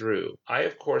pass through. I,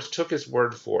 of course, took his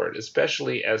word for it,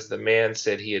 especially as the man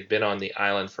said he had been on the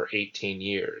island for 18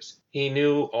 years. He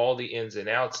knew all the ins and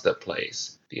outs of the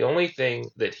place. The only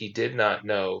thing that he did not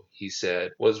know, he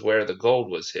said, was where the gold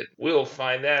was hidden. We'll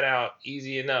find that out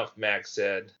easy enough, Mac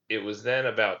said. It was then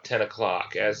about 10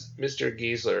 o'clock. As Mr.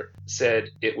 Geisler said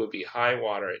it would be high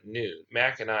water at noon,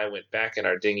 Mac and I went back in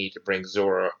our dinghy to bring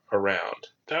Zora around.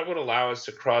 That would allow us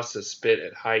to cross the spit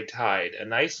at high tide. A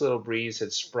nice little breeze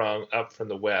had sprung up from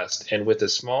the west, and with a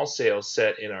small sail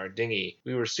set in our dinghy,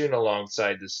 we were soon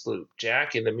alongside the sloop.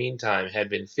 Jack, in the meantime, had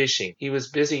been fishing. He was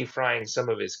busy frying some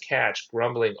of his catch,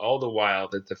 grumbling all the while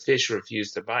that the fish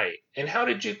refused to bite. "And how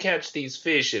did you catch these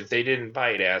fish if they didn't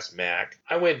bite?" asked Mac.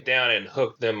 "I went down and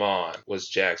hooked them on," was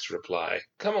Jack's reply.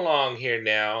 "Come along here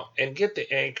now, and get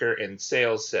the anchor and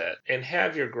sail set, and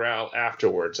have your growl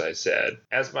afterwards," I said.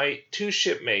 As my two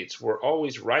shipmates were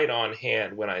always right on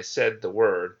hand when I said the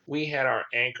word, we had our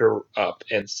anchor up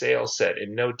and sail set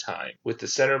in no time. With the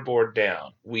centerboard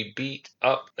down, we beat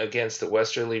up against the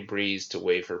westerly breeze to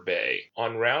Wafer Bay.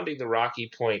 On rounding the rocky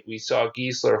point, we saw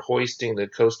Geisler hoisting the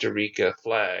Costa Rica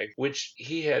flag, which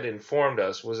he had informed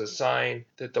us was a sign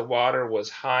that the water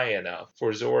was high enough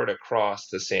for Zora to cross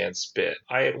the sand spit.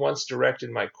 I at once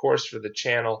directed my course for the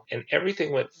channel, and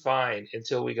everything went fine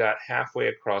until we got halfway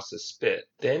across the spit.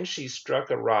 Then she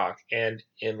struck a rock, and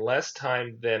in less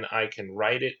time than I can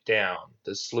write it down,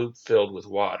 the sloop filled with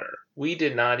water. We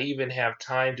did not even have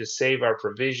time to save our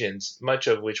provisions, much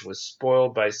of which was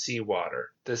spoiled by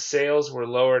seawater. The sails were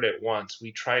lowered at once.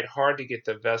 We tried hard to get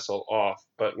the vessel off,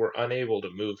 but were unable to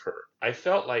move her. I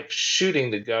felt like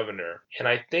shooting the governor, and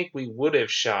I think we would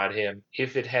have shot him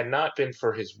if it had not been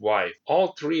for his wife.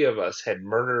 All three of us had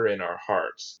murder in our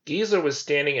hearts. Geisler was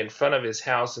standing in front of his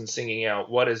house and singing out,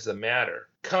 "What is the matter?"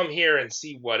 "Come here and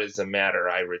see what is the matter,"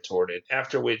 I retorted,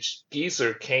 after which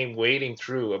Geisler came wading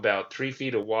through about 3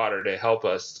 feet of water to help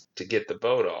us to get the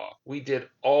boat off. We did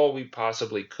all we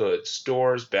possibly could.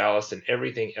 Stores, ballast, and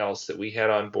everything else that we had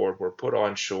on board were put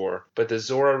on shore, but the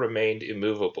Zora remained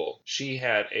immovable. She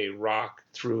had a rock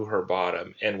through her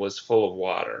bottom and was full of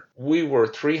water. We were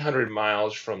 300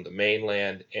 miles from the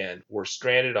mainland and were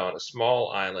stranded on a small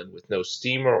island with no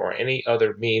steamer or any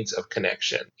other means of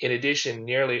connection. In addition,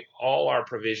 nearly all our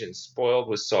provisions spoiled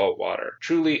with salt water.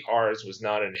 Truly, ours was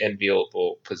not an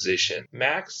enviable position.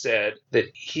 Max said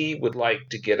that he would like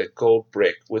to get a gold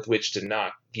brick with which to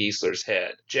knock Geisler's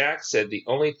head. Jack said the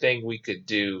only thing we could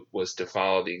do was to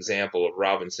follow the example of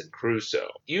Robinson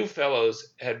Crusoe. "You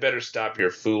fellows had better stop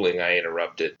your fooling," I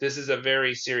interrupted. "This is a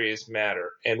very serious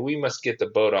matter, and we must get the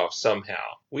boat off somehow.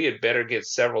 We had better get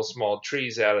several small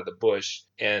trees out of the bush,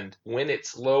 and when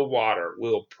it's low water,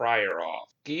 we'll pry her off."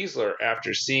 Geisler,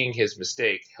 after seeing his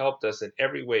mistake, helped us in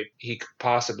every way he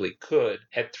possibly could.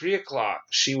 "At 3 o'clock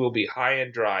she will be high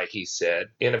and dry," he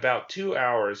said. In about 2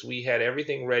 hours we had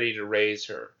everything ready to raise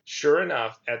her. Sure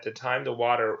enough, at the time the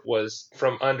water was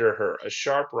from under her, a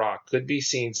sharp rock could be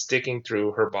seen sticking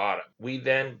through her bottom. We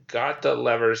then got the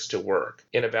levers to work.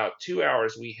 In about 2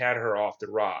 hours we had her off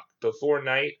the rock. Before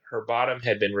night, her bottom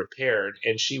had been repaired,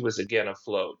 and she was again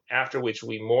afloat, after which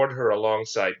we moored her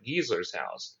alongside Geisler's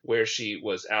house, where she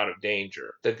was out of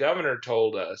danger. The governor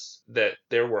told us that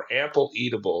there were ample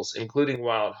eatables, including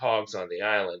wild hogs, on the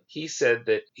island. He said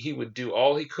that he would do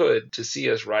all he could to see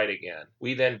us right again.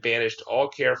 We then banished all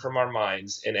care from our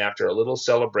minds, and after a little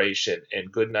celebration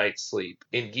and good night's sleep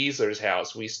in Geisler's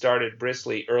house, we started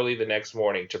briskly early the next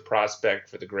morning to prospect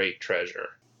for the great treasure.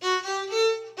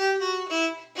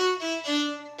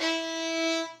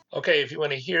 Okay, if you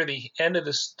want to hear the end of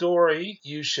the story,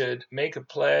 you should make a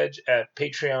pledge at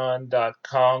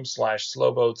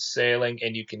patreon.com/slowboatsailing,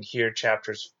 and you can hear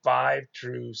chapters 5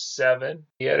 through 7,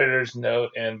 the editor's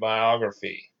note and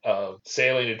biography of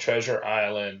Sailing to Treasure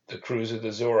Island, The Cruise of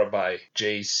the Zora by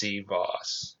J.C.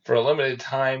 Voss. For a limited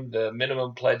time, the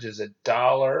minimum pledge is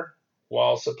 $1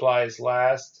 while supplies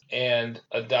last, and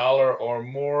 $1 or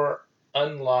more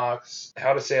unlocks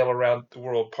How to Sail Around the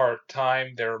World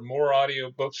part-time. There are more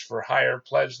audiobooks for higher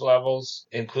pledge levels,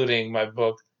 including my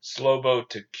book Slow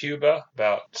Boat to Cuba,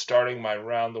 about starting my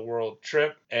round-the-world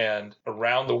trip, and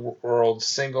Around the World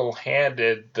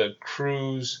Single-Handed, The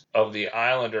Cruise of the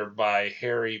Islander by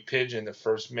Harry Pigeon, the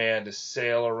first man to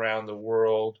sail around the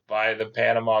world by the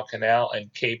Panama Canal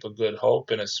and Cape of Good Hope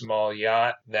in a small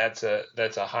yacht. That's a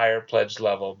higher pledge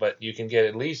level, but you can get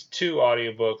at least 2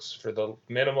 audiobooks for the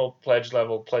minimal pledge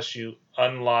level, plus you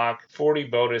unlock 40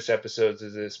 bonus episodes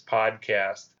of this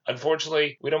podcast.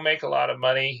 Unfortunately, we don't make a lot of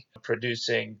money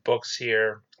producing books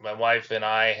here. My wife and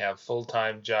I have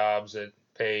full-time jobs that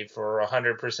pay for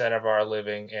 100% of our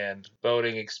living and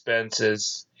boating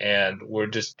expenses and we're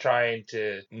just trying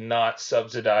to not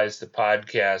subsidize the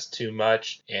podcast too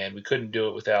much, and we couldn't do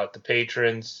it without the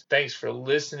patrons. Thanks for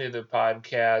listening to the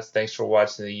podcast. Thanks for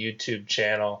watching the YouTube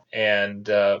channel. And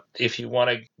if you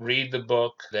want to read the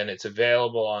book, then it's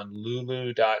available on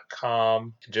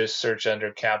lulu.com. Just search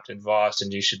under Captain Voss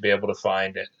and you should be able to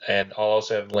find it. And I'll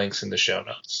also have links in the show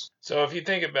notes. So if you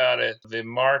think about it, the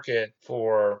market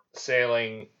for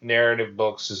sailing narrative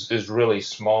books is really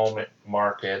small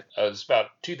market. There's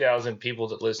about 2,000 people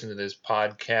that listen to this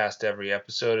podcast every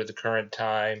episode at the current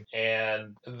time.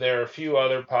 And there are a few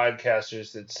other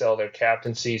podcasters that sell their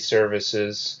captaincy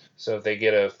services. So if they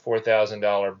get a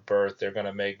 $4,000 berth, they're going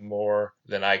to make more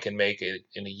than I can make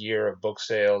in a year of book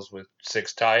sales with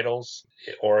 6 titles.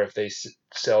 Or if they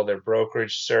sell their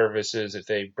brokerage services, if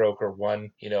they broker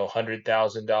one,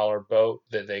 $100,000 boat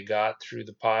that they got through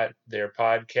their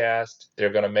podcast,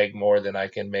 they're going to make more than I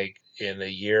can make in a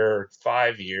year or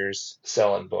 5 years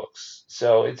selling books.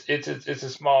 So it's a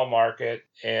small market,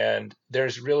 and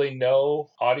there's really no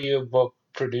audiobook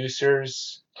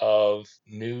producers of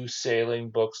new sailing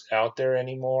books out there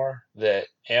anymore. That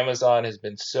Amazon has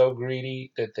been so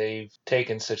greedy that they've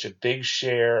taken such a big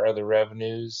share of the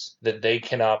revenues that they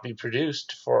cannot be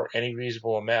produced for any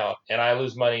reasonable amount. And I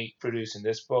lose money producing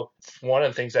this book. One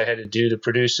of the things I had to do to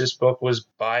produce this book was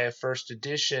buy a first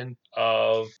edition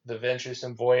of The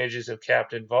Venturesome Voyages of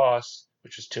Captain Voss,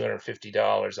 which was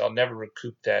 $250. I'll never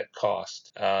recoup that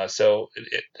cost. So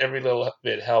every little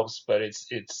bit helps, but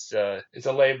it's a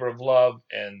labor of love,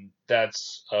 and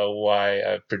that's why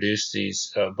I produce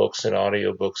these books and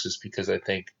audiobooks, is because I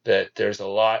think that there's a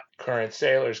lot current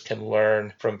sailors can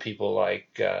learn from people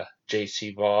like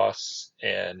J.C. Voss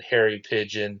and Harry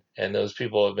Pigeon, and those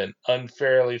people have been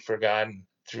unfairly forgotten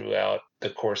throughout the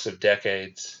course of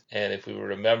decades. And if we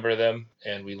remember them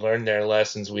and we learn their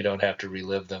lessons, we don't have to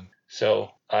relive them.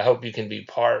 So I hope you can be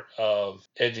part of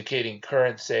educating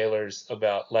current sailors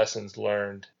about lessons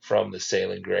learned from the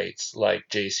sailing greats like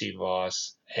J.C.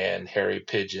 Voss and Harry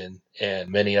Pigeon and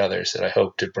many others that I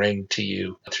hope to bring to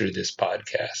you through this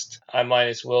podcast. I'm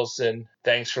Linus Wilson.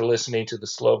 Thanks for listening to the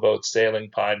Slow Boat Sailing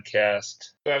Podcast.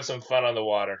 Go have some fun on the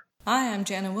water. Hi, I'm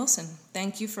Jana Wilson.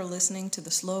 Thank you for listening to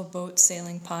the Slow Boat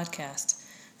Sailing Podcast.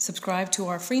 Subscribe to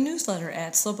our free newsletter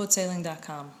at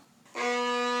slowboatsailing.com.